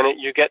when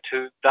you get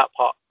to that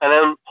part. And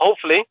then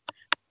hopefully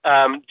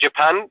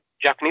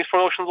Japanese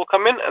promotions will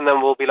come in, and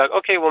then we'll be like,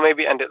 okay, we'll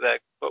maybe end it there.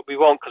 But we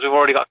won't because we've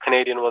already got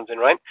Canadian ones in,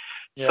 right?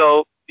 Yeah.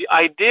 So the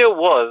idea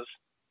was,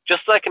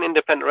 just like an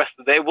independent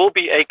wrestler, there will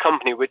be a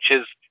company which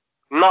is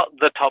not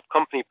the top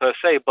company per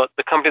se, but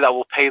the company that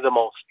will pay the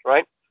most,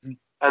 right? Mm.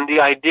 And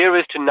the idea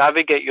is to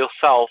navigate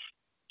yourself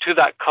to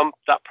that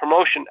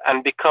promotion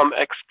and become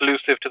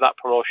exclusive to that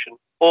promotion,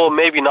 or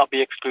maybe not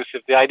be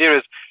exclusive. The idea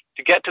is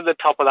to get to the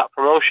top of that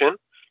promotion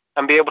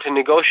and be able to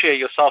negotiate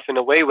yourself in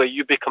a way where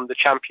you become the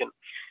champion.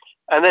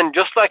 And then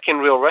just like in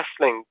real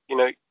wrestling,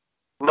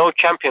 no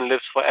champion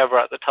lives forever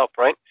at the top,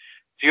 right?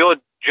 So your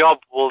job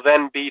will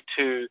then be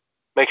to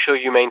make sure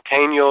you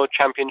maintain your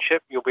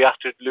championship. You'll be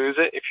asked to lose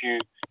it if you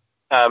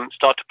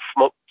start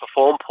to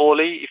perform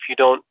poorly, if you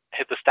don't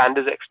hit the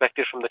standards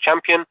expected from the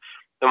champion.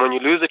 Then when you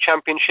lose the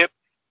championship,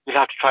 you'll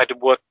have to try to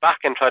work back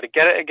and try to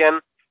get it again.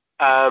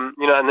 And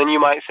then you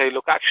might say,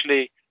 look,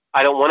 actually,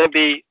 I don't want to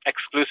be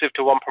exclusive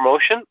to one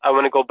promotion. I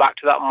want to go back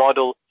to that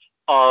model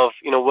of,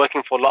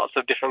 working for lots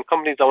of different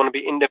companies. I want to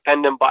be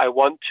independent, but I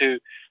want to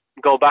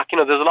go back.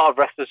 There's a lot of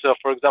wrestlers who,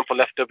 for example,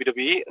 left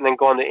WWE and then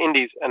go on the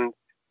indies and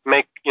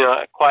make,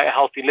 quite a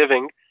healthy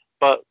living,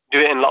 but do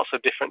it in lots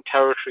of different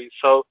territories.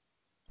 So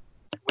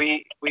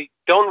we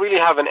don't really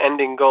have an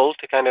ending goal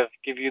to kind of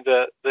give you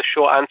the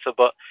short answer,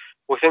 but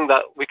we think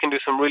that we can do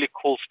some really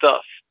cool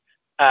stuff.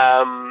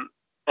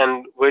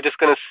 And we're just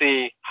going to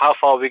see how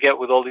far we get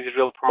with all these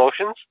real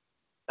promotions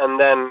and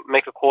then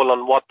make a call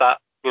on what that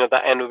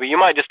end will be. You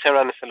might just turn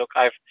around and say, look,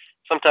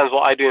 sometimes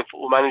what I do in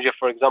Football Manager,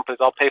 for example, is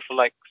I'll pay for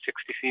like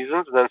 60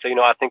 seasons and then say,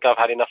 I think I've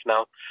had enough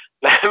now.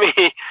 Let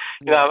me,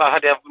 I've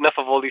had enough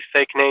of all these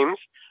fake names.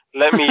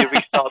 Let me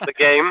restart the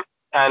game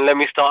and let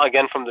me start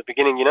again from the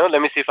beginning.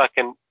 Let me see if I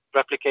can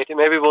replicate it.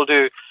 Maybe we'll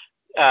do,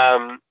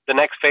 the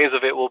next phase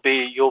of it will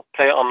be you'll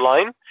play it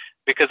online,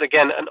 because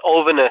again, an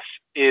overness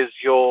is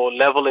your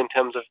level in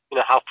terms of,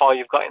 how far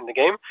you've got in the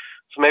game.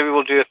 So maybe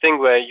we'll do a thing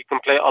where you can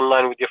play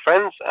online with your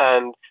friends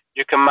and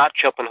you can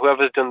match up, and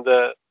whoever's done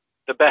the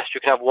best,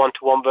 you can have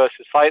one-to-one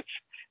versus fights.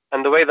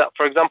 And the way that,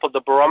 for example,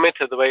 the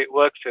barometer, the way it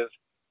works is,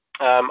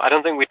 I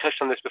don't think we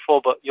touched on this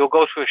before, but you'll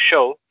go to a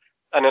show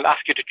and it'll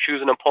ask you to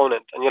choose an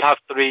opponent, and you'll have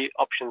 3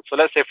 options. So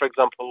let's say, for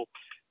example,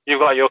 you've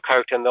got your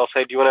character and they'll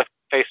say, do you want to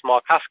face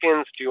Mark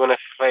Haskins? Do you want to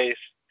face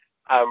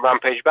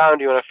Rampage Bound?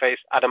 Do you want to face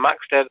Adam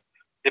Axted?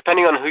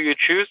 Depending on who you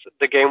choose,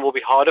 the game will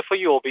be harder for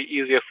you or be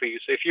easier for you.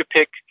 So if you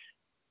pick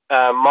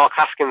Mark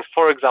Haskins,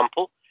 for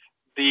example,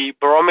 the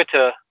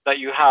barometer that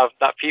you have,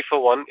 that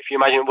FIFA one, if you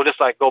imagine, will just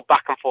like go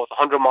back and forth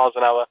 100 miles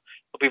an hour.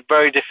 It'll be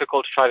very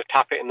difficult to try to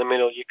tap it in the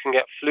middle. You can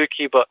get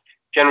fluky, but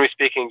generally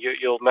speaking,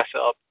 you'll mess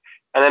it up.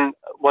 And then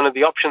one of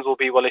the options will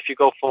be, well, if you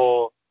go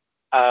for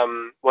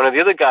one of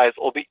the other guys,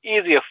 will be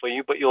easier for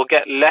you, but you'll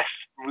get less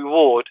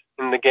reward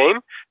in the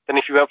game than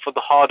if you went for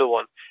the harder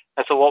one.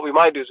 And so what we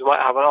might do is we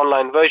might have an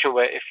online version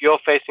where if you're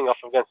facing off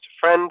against a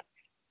friend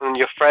and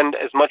your friend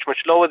is much, much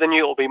lower than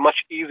you, it'll be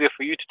much easier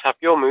for you to tap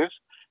your moves,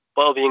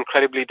 but it'll be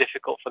incredibly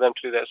difficult for them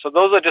to do that. So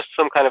those are just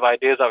some kind of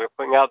ideas that we're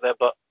putting out there,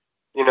 but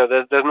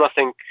there's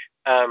nothing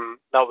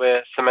that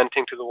we're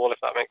cementing to the wall, if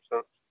that makes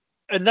sense.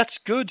 And that's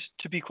good,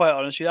 to be quite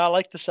honest. I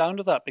like the sound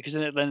of that because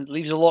then it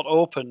leaves a lot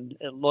open.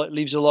 It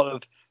leaves a lot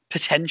of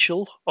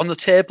potential on the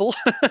table,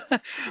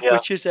 Yeah.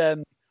 which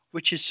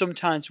is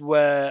sometimes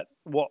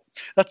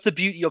that's the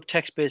beauty of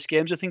text-based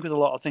games. I think with a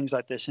lot of things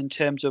like this, in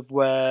terms of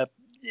where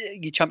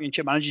your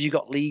championship managers, you've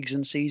got leagues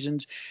and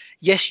seasons.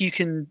 Yes, you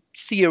can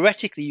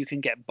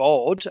get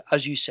bored,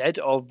 as you said,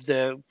 of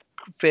the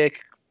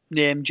fake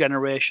name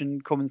generation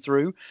coming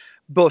through,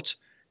 but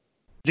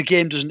the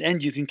game doesn't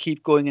end. You can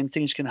keep going, and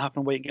things can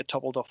happen where you can get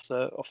toppled off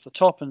the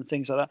top and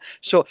things like that.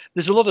 So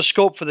there's a lot of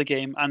scope for the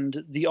game,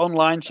 and the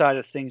online side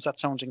of things, that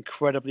sounds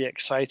incredibly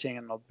exciting,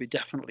 and I'll be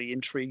definitely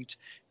intrigued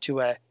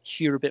to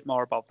hear a bit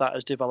more about that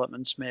as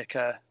developments make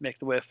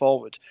the way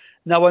forward.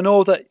 Now, I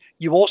know that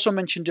you also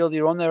mentioned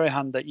earlier on there,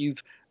 Rehan, that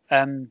you've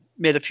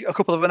made a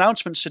couple of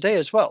announcements today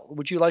as well.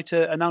 Would you like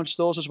to announce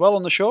those as well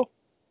on the show?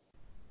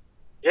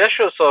 Yeah,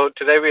 sure. So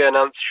today we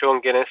announced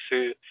Sean Guinness,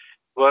 who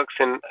works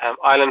in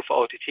Ireland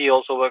for OTT, he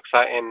also works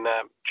out in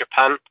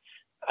Japan.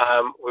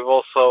 We've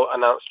also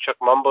announced Chuck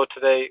Mambo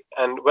today,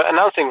 and we're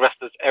announcing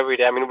wrestlers every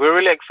day. I mean, we're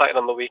really excited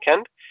on the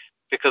weekend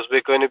because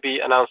we're going to be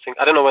announcing,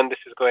 I don't know when this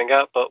is going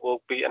out, but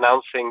we'll be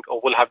announcing,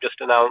 or we'll have just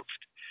announced,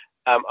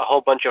 a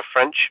whole bunch of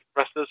French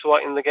wrestlers who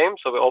are in the game.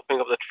 So we're opening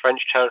up the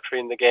French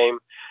territory in the game.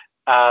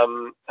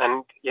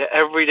 And yeah,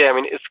 every day, I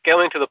mean, it's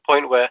scaling to the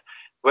point where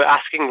we're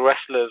asking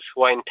wrestlers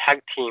who are in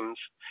tag teams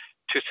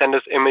to send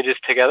us images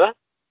together.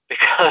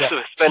 Because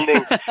we're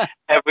spending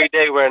every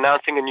day, we're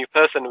announcing a new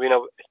person.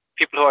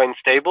 People who are in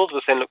stables,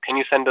 we're saying, look, can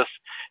you send us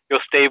your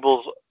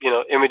stables,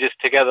 images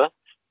together?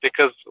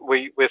 Because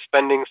we're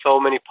spending so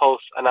many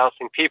posts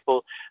announcing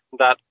people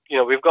that,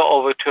 we've got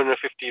over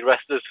 250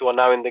 wrestlers who are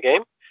now in the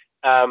game.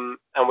 And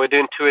we're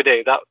doing 2 a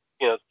day. That,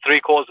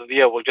 3/4 of the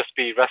year will just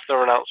be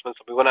wrestler announcements.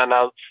 We want to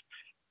announce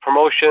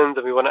promotions,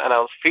 and we want to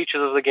announce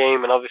features of the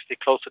game. And obviously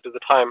closer to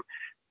the time,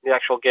 the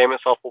actual game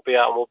itself will be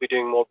out, and we'll be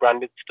doing more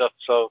branded stuff.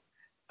 So,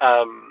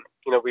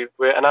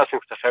 we're announcing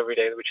stuff every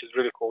day, which is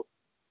really cool.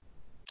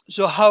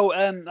 So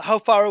how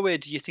far away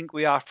do you think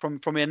we are from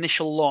the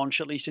initial launch,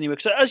 at least anyway?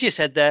 Because as you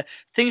said there,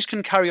 things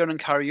can carry on and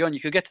carry on.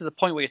 You could get to the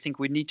point where you think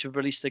we need to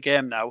release the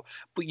game now,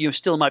 but you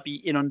still might be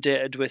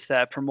inundated with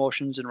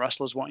promotions and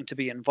wrestlers wanting to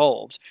be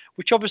involved,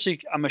 which obviously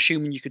I'm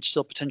assuming you could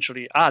still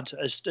potentially add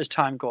as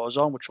time goes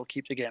on, which will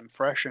keep the game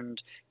fresh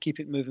and keep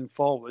it moving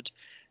forward.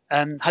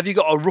 Have you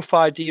got a rough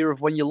idea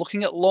of when you're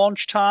looking at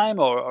launch time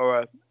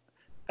or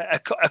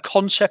a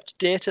concept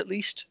date at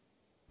least?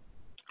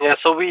 Yeah,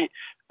 so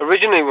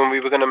originally when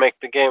we were going to make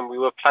the game, we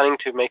were planning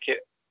to make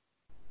it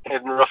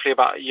in roughly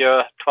about a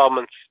year, 12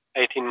 months,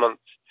 18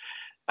 months.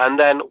 And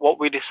then what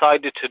we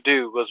decided to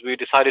do was we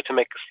decided to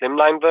make a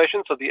slimline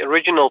version. So the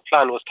original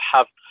plan was to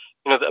have,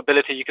 the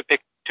ability you could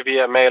pick to be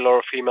a male or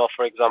a female,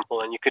 for example,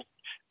 and you could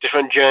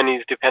different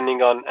journeys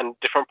depending on, and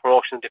different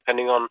promotions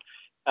depending on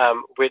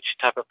which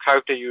type of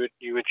character you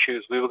would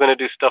choose. We were going to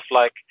do stuff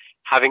like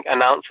having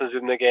announcers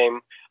in the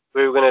game.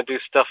 We were going to do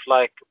stuff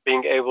like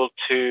being able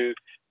to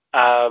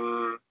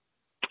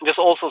just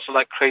all sorts of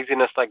like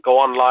craziness, like go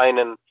online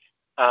and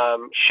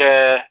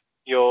share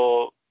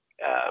your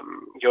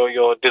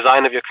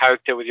design of your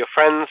character with your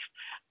friends,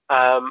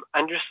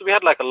 and just we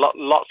had like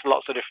lots and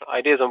lots of different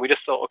ideas, and we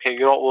just thought, okay,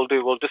 you know what we'll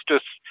do? We'll just do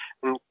this.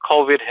 And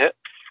COVID hit,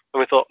 and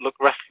we thought, look,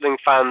 wrestling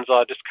fans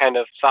are just kind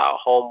of sat at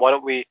home. Why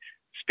don't we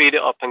speed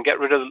it up and get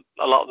rid of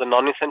a lot of the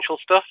non-essential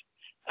stuff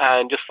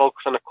and just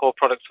focus on a core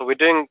product? So we're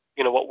doing,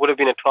 what would have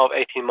been a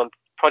 12-18 month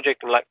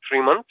project in like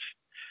 3 months.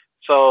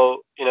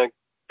 So,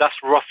 that's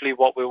roughly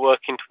what we're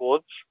working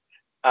towards.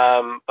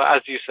 But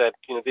as you said,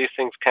 these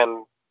things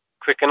can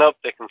quicken up,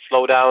 they can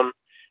slow down,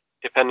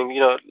 depending,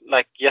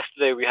 like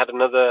yesterday we had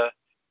another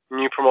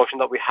new promotion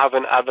that we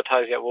haven't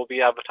advertised yet. We'll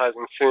be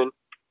advertising soon.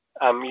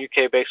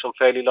 UK-based, some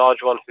fairly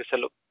large one who said,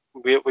 look,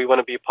 we want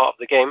to be a part of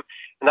the game.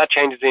 And that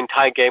changes the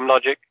entire game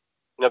logic,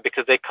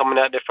 because they come in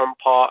at a different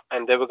part,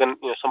 and they were going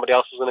to, somebody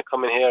else was going to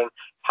come in here, and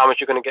how much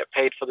you're going to get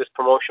paid for this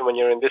promotion when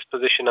you're in this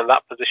position and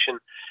that position.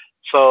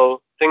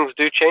 So things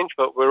do change,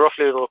 but we're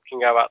roughly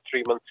looking at about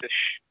 3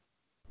 months-ish.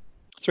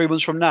 3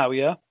 months from now,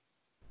 yeah?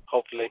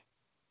 Hopefully.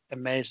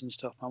 Amazing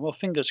stuff, man. Well,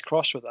 fingers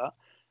crossed with that.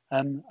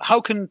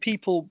 How can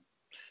people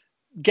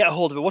get a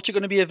hold of it? What's it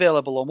going to be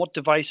available on? What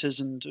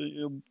devices,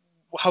 and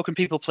how can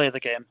people play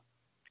the game?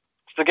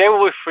 So the game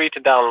will be free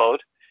to download.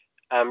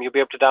 You'll be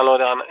able to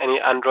download it on any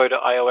Android or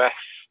iOS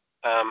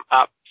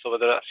app, so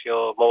whether that's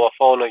your mobile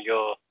phone or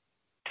your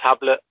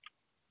tablet.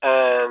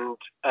 And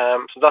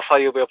so that's how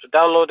you'll be able to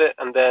download it.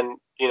 And then,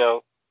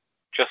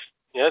 just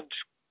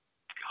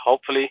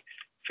hopefully,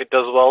 if it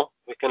does well,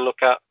 we can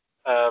look at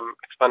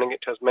expanding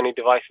it to as many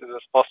devices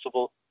as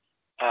possible.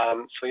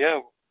 So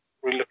yeah,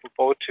 really looking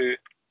forward to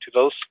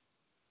those.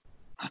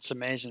 That's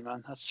amazing,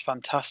 man. That's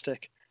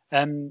fantastic.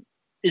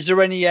 Is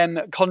there any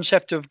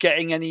concept of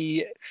getting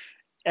any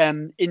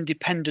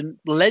independent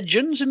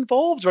legends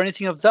involved or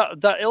anything of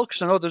that ilk?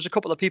 Because I know there's a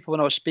couple of people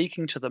when I was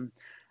speaking to them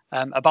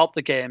about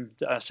the game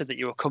that I said that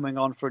you were coming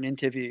on for an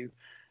interview.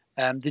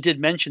 They did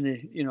mention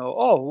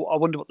I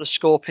wonder what the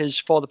scope is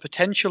for the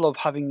potential of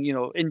having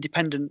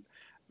independent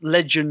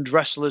legend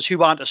wrestlers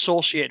who aren't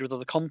associated with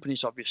other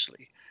companies,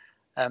 obviously.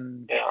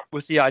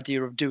 With the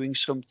idea of doing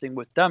something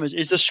with them,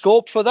 is the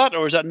scope for that,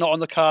 or is that not on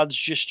the cards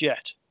just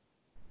yet?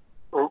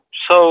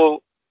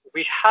 So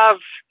we have.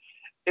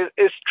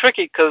 It's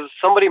tricky because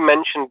somebody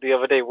mentioned the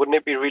other day, wouldn't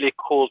it be really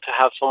cool to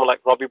have someone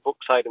like Robbie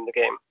Brookside in the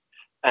game?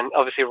 And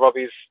obviously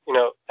Robbie's,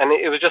 and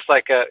it was just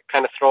like a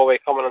kind of throwaway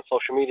comment on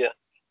social media.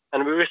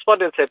 And we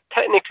responded and said,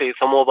 technically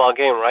it's a mobile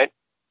game, right?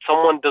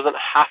 Someone doesn't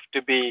have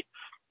to be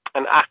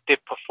an active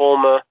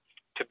performer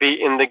to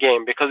be in the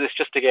game because it's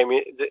just a game.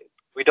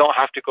 We don't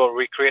have to go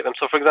recreate them.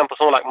 So for example,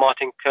 someone like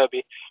Martin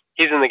Kirby,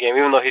 he's in the game,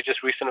 even though he's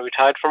just recently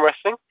retired from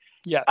wrestling.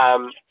 Yeah.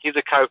 He's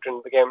a character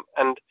in the game.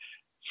 And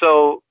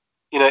so,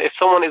 if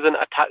someone isn't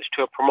attached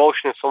to a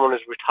promotion, if someone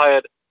is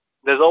retired,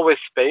 there's always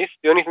space.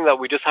 The only thing that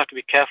we just have to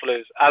be careful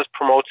is, as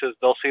promoters,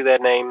 they'll see their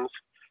names,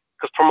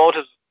 because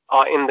promoters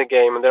are in the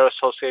game and they're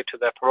associated to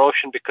their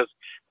promotion, because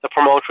the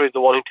promoter is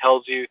the one who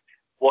tells you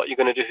what you're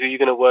going to do, who you're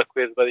going to work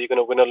with, whether you're going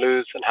to win or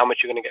lose, and how much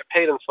you're going to get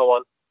paid, and so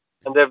on.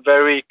 And they're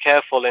very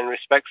careful in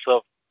respects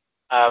of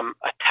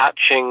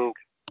attaching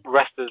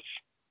wrestlers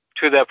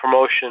to their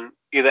promotion,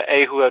 either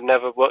A, who have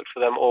never worked for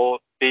them, or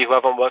B, who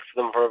haven't worked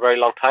for them for a very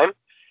long time.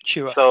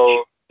 Sure.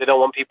 So they don't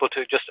want people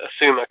to just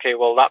assume, okay,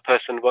 well, that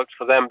person works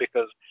for them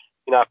because,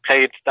 I've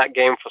played that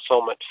game for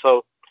so much.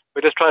 So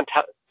we're just trying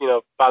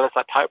to, balance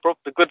that tightrope.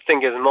 The good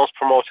thing is most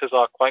promoters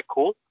are quite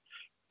cool.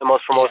 And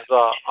most promoters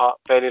are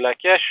fairly like,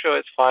 yeah, sure,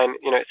 it's fine.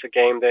 It's a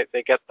game.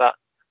 They get that.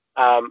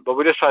 But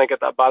we're just trying to get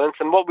that balance.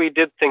 And what we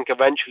did think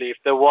eventually, if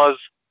there was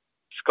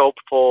scope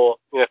for,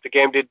 if the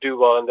game did do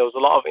well and there was a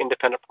lot of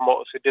independent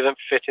promoters who didn't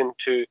fit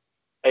into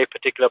a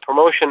particular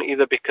promotion,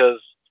 either because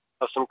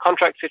of some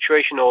contract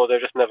situation or they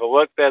just never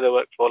worked there, they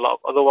worked for a lot of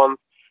other ones,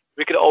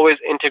 we could always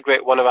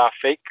integrate one of our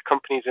fake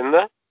companies in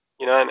there,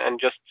 and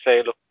just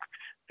say, look,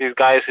 these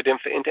guys who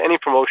didn't fit into any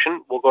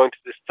promotion will go into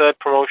this third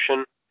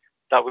promotion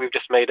that we've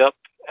just made up,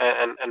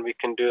 and we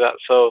can do that.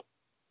 So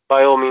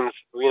by all means,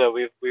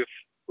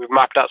 we've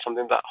mapped out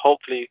something that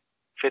hopefully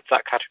fits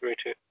that category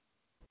too.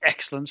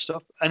 Excellent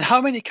stuff. And how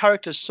many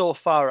characters so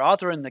far are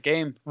there in the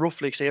game,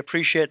 roughly? Because I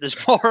appreciate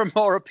there's more and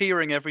more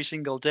appearing every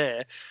single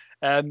day.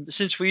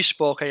 Since we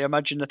spoke, I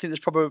think there's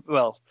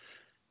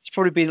it's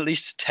probably been at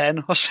least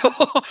 10 or so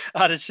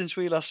added since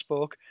we last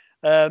spoke.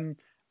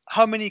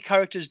 How many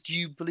characters do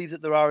you believe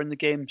that there are in the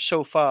game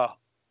so far,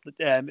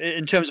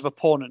 in terms of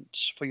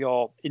opponents for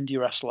your indie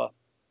wrestler?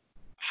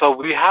 So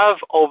we have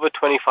over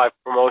 25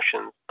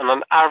 promotions, and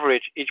on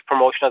average, each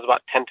promotion has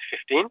about 10 to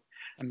 15.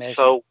 Amazing.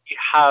 So we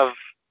have,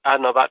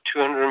 about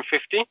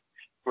 250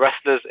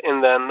 wrestlers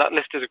in there, and that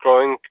list is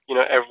growing,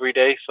 every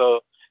day.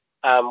 So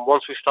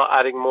once we start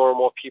adding more and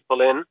more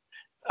people in,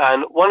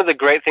 and one of the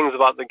great things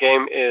about the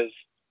game is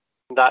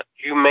that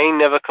you may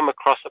never come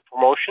across a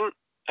promotion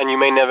and you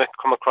may never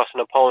come across an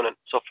opponent.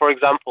 So for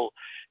example,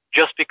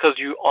 just because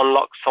you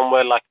unlock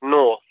somewhere like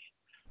North,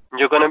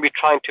 you're going to be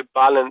trying to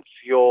balance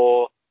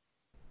your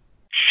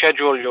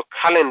schedule, your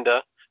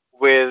calendar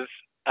with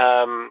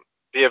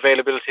the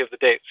availability of the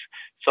dates.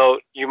 So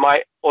you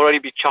might already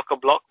be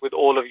chock-a-block with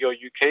all of your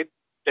UK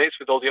dates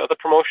with all the other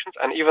promotions,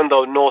 and even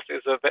though North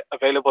is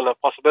available and a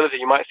possibility,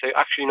 you might say,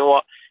 actually, you know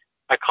what,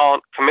 I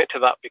can't commit to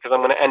that because I'm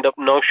going to end up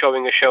no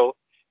showing a show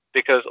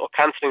or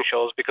cancelling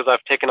shows because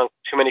I've taken on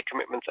too many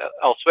commitments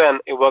elsewhere,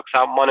 and it works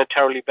out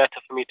monetarily better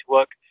for me to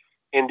work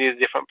in these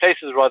different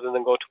places rather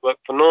than go to work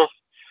for North.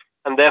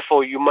 And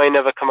therefore you may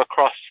never come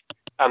across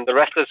the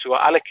wrestlers who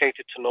are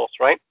allocated to North,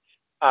 right?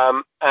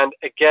 And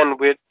again,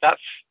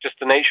 that's just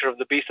the nature of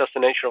the beast, that's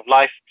the nature of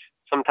life.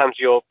 Sometimes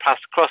you're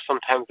passed across,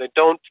 sometimes they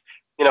don't.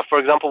 For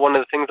example, one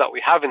of the things that we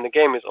have in the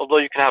game is, although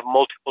you can have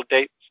multiple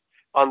dates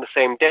on the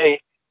same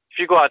day, if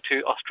you go out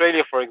to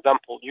Australia, for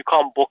example, you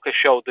can't book a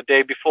show the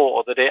day before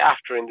or the day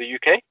after in the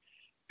UK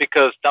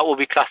because that will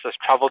be classed as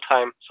travel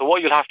time. So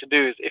what you'll have to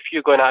do is, if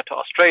you're going out to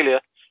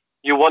Australia,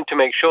 you want to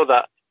make sure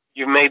that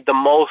you've made the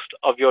most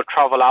of your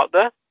travel out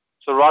there.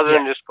 So rather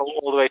than just go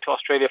all the way to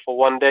Australia for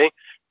one day,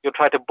 you'll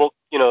try to book,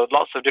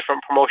 lots of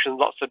different promotions,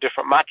 lots of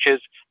different matches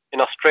in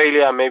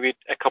Australia, maybe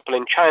a couple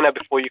in China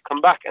before you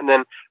come back. And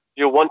then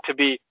you want to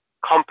be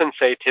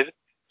compensated.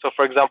 So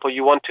for example,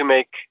 you want to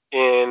make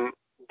in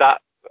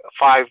that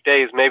 5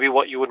 days, maybe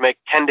what you would make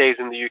 10 days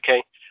in the UK.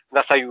 And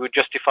that's how you would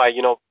justify,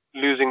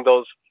 losing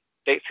those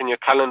dates in your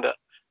calendar.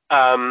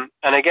 And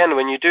again,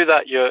 when you do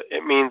that,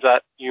 it means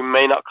that you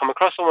may not come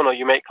across someone, or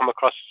you may come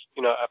across,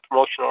 a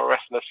promotion or a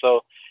wrestler.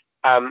 So,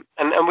 and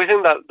we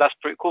think that that's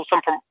pretty cool.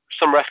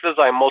 Some wrestlers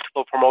are in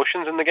multiple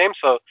promotions in the game.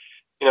 So,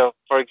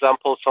 for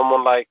example,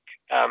 someone like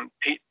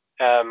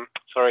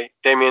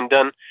Damian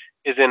Dunn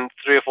is in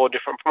 3 or 4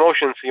 different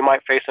promotions. So you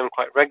might face him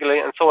quite regularly,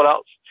 and someone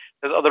else,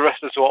 there's other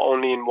wrestlers who are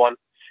only in one.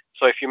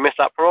 So if you miss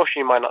that promotion,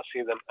 you might not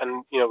see them.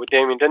 And with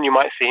Damien Dunn, you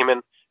might see him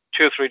in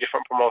 2 or 3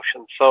 different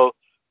promotions. So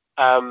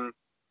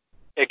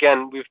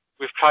again,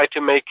 we've tried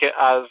to make it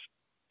as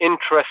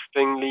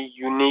interestingly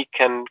unique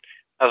and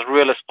as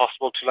real as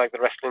possible to like the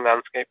wrestling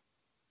landscape.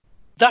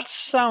 That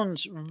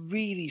sounds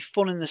really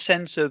fun in the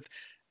sense of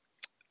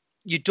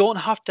you don't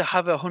have to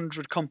have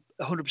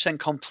 100%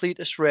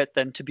 completest rate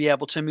then to be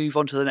able to move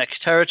on to the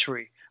next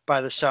territory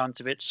by the sounds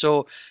of it.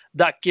 So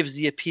that gives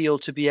the appeal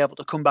to be able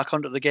to come back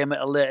onto the game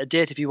at a later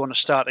date if you want to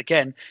start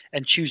again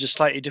and choose a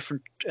slightly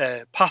different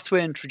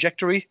pathway and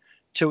trajectory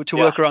to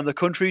work around the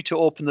country to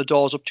open the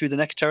doors up to the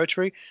next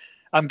territory.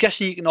 I'm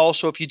guessing you can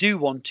also, if you do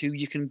want to,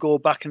 you can go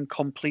back and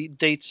complete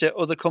dates at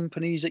other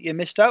companies that you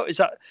missed out.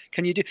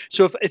 Can you do?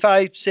 So if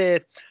I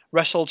say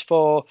wrestled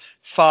for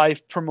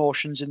 5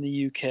 promotions in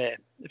the UK,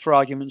 for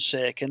argument's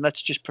sake, and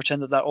let's just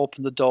pretend that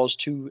opened the doors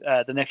to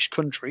the next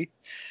country,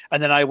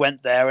 and then I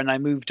went there and I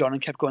moved on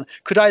and kept going,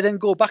 could I then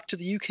go back to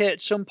the UK at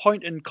some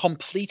point and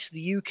complete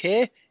the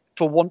UK?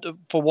 For want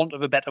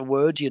of a better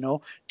word,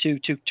 to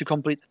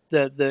complete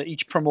the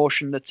each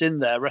promotion that's in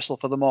there, wrestle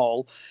for them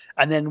all,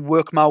 and then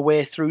work my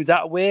way through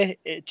that way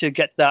to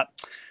get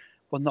that,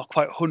 well, not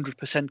quite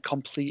 100%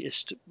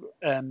 completest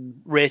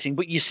rating,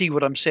 but you see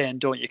what I'm saying,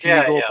 don't you? Can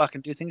you go back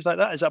and do things like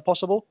that? Is that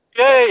possible?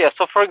 Yeah.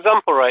 So, for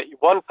example, right,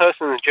 one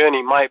person's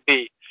journey might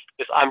be,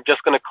 I'm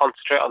just going to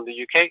concentrate on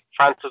the UK.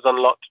 France is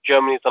unlocked.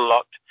 Germany is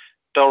unlocked.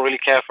 Don't really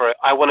care for it.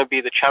 I want to be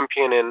the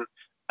champion in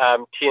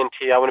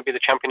TNT. I want to be the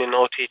champion in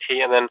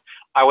OTT, and then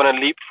I want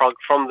to leapfrog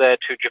from there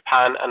to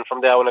Japan, and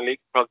from there I want to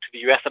leapfrog to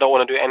the US. I don't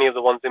want to do any of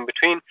the ones in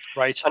between.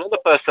 Right. Another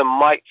person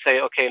might say,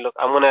 okay, look,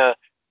 I'm going to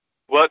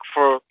work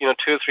for 2 or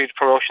 3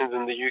 promotions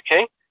in the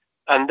UK,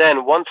 and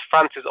then once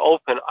France is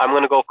open, I'm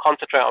going to go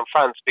concentrate on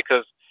France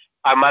because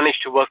I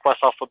managed to work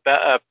myself a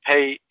better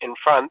pay in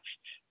France.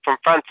 From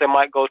France, they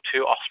might go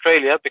to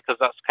Australia because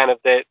that's kind of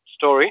their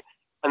story,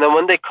 and then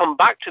when they come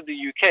back to the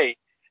UK,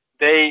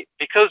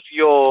 because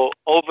your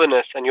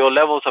overness and your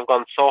levels have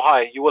gone so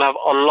high, you will have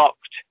unlocked,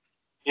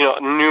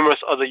 numerous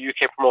other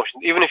UK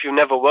promotions. Even if you've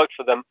never worked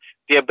for them,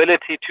 the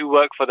ability to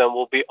work for them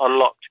will be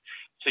unlocked.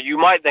 So you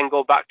might then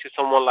go back to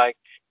someone like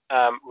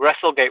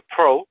WrestleGate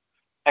Pro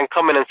and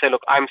come in and say,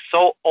 look, I'm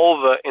so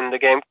over in the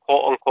game,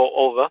 quote unquote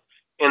over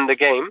in the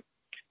game,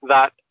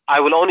 that I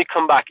will only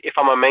come back if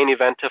I'm a main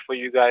eventer for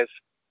you guys.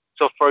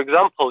 So for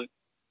example,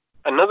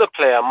 another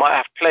player might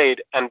have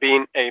played and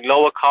been a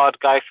lower card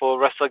guy for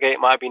WrestleGate,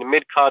 might have been a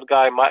mid card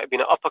guy, might have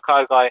been an upper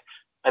card guy,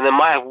 and then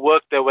might have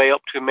worked their way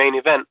up to a main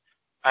event.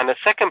 And a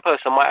second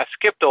person might have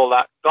skipped all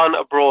that, gone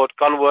abroad,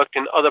 worked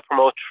in other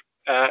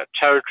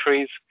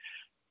territories,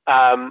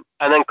 and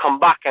then come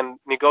back and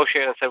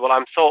negotiate and say, well,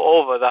 I'm so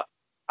over that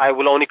I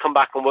will only come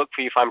back and work for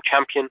you if I'm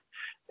champion.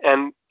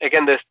 And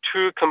again, there's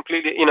 2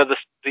 completely,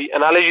 the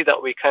analogy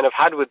that we kind of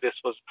had with this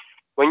was,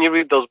 when you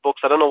read those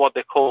books, I don't know what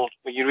they're called,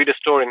 but you read a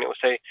story and it will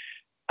say,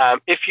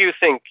 if you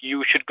think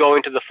you should go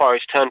into the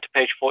forest, turn to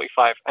page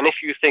 45. And if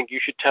you think you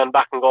should turn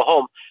back and go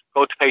home,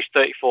 go to page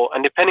 34.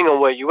 And depending on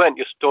where you went,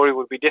 your story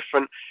would be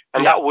different.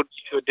 And that would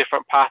lead to a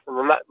different path. And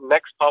then that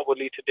next part would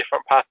lead to a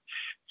different path.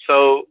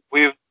 So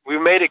we've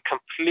made it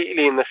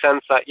completely in the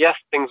sense that, yes,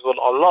 things will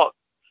unlock,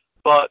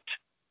 but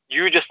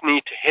you just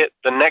need to hit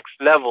the next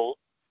level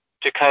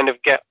to kind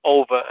of get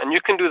over. And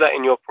you can do that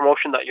in your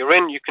promotion that you're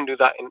in. You can do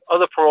that in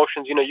other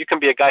promotions. You can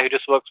be a guy who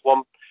just works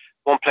one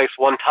place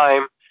one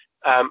time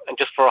and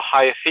just for a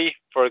higher fee,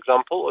 for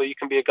example, or you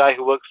can be a guy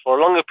who works for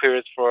longer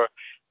periods for a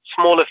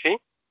smaller fee.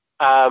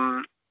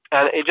 And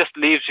it just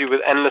leaves you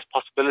with endless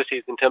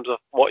possibilities in terms of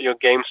what your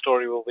game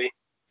story will be.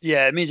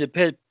 Yeah, it means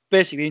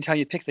basically anytime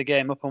you pick the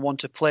game up and want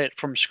to play it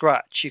from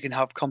scratch, you can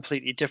have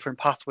completely different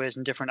pathways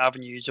and different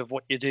avenues of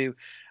what you do,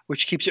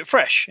 which keeps it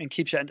fresh and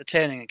keeps it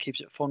entertaining and keeps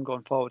it fun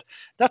going forward.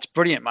 That's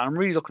brilliant, man. I'm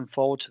really looking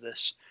forward to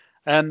this.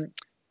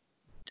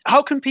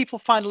 How can people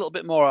find a little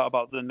bit more out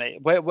about them,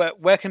 mate?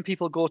 Where can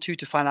people go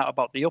to find out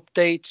about the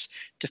updates,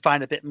 to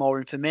find a bit more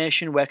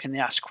information? Where can they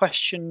ask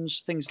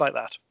questions, things like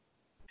that?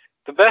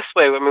 The best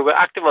way, we're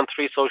active on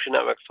 3 social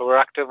networks. So we're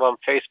active on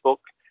Facebook,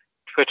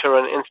 Twitter,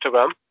 and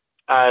Instagram.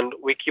 And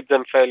we keep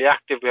them fairly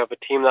active. We have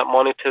a team that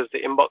monitors the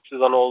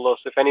inboxes on all those.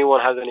 If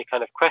anyone has any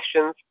kind of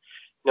questions,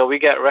 we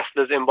get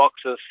wrestlers'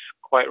 inboxes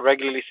quite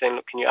regularly saying,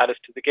 look, can you add us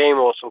to the game,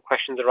 or some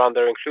questions around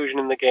their inclusion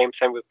in the game,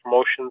 same with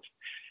promotions.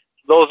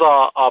 Those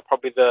are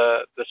probably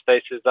the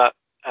spaces that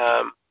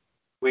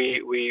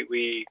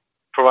we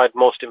provide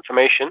most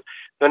information.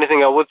 The only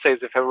thing I would say is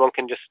if everyone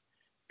can just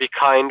be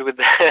kind with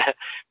their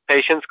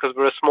patients, because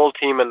we're a small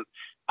team and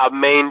our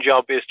main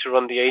job is to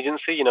run the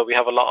agency. We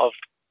have a lot of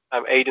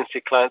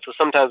agency clients, so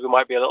sometimes we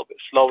might be a little bit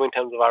slow in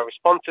terms of our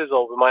responses,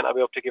 or we might not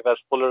be able to give as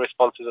fuller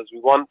responses as we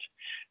want.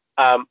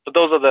 But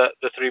those are the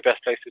 3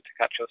 best places to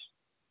catch us.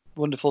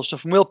 Wonderful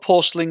stuff. And we'll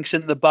post links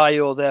in the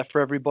bio there for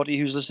everybody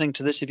who's listening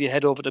to this. If you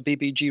head over to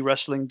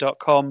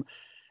bbgwrestling.com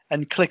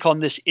and click on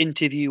this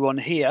interview on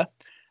here,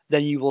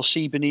 then you will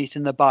see beneath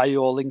in the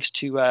bio links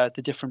to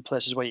the different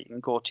places where you can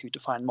go to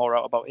find more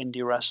out about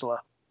Indie Wrestler.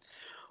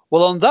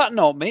 Well, on that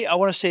note, mate, I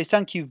want to say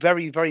thank you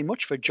very, very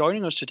much for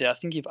joining us today. I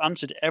think you've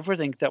answered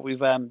everything that we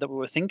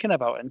were thinking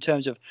about in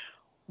terms of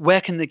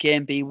where can the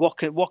game be, what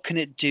can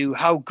it do,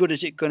 how good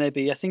is it going to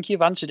be. I think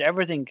you've answered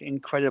everything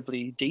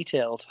incredibly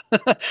detailed,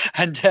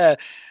 and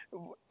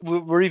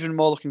we're even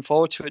more looking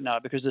forward to it now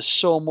because there's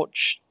so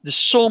much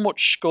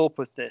scope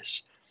with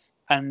this,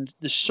 and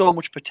there's so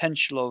much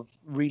potential of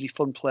really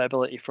fun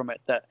playability from it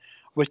that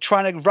we're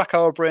trying to rack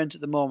our brains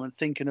at the moment,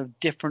 thinking of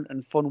different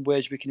and fun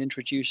ways we can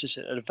introduce this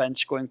at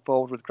events going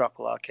forward with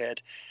Grapple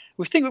Arcade.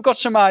 We think we've got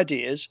some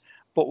ideas,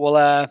 but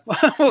we're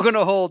going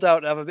to hold out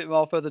and have a bit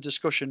more further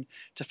discussion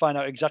to find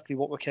out exactly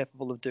what we're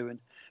capable of doing.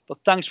 But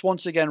thanks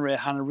once again,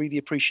 Rayhan. I really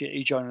appreciate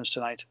you joining us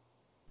tonight.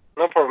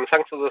 No problem.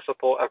 Thanks for the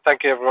support, and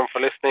thank you everyone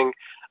for listening.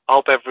 I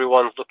hope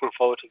everyone's looking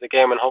forward to the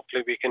game, and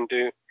hopefully we can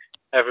do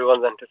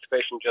everyone's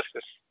anticipation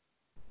justice.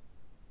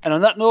 And on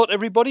that note,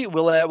 everybody,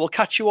 we'll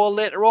catch you all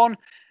later on.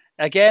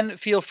 Again,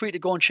 feel free to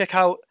go and check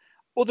out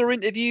other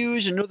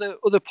interviews and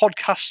other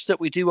podcasts that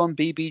we do on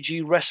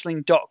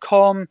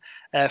bbgwrestling.com.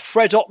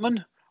 Fred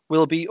Ottman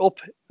will be up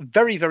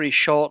very, very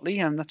shortly,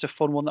 and that's a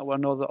fun one that I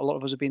know that a lot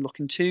of us have been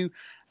looking to.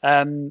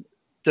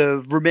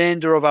 The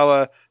remainder of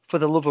our For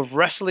the Love of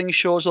Wrestling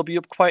shows will be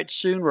up quite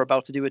soon. We're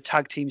about to do a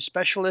tag team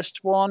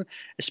specialist one,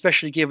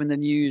 especially given the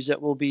news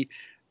that we'll be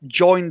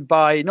joined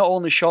by not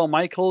only Shawn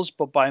Michaels,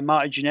 but by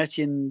Marty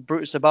Jannetty and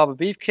Brutus the Barber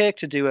Beefcake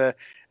to do an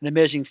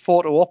amazing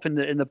photo op in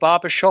the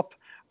barber shop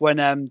when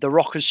the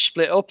Rockers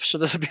split up. So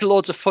there'll be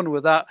loads of fun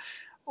with that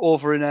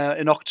over in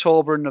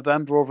October and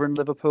November over in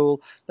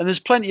Liverpool. And there's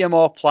plenty of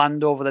more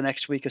planned over the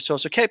next week or so.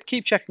 So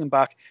keep checking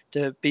back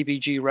to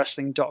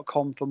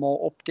bbgwrestling.com for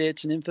more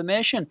updates and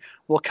information.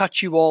 We'll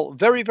catch you all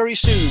very, very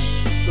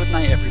soon. Good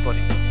night,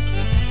 everybody.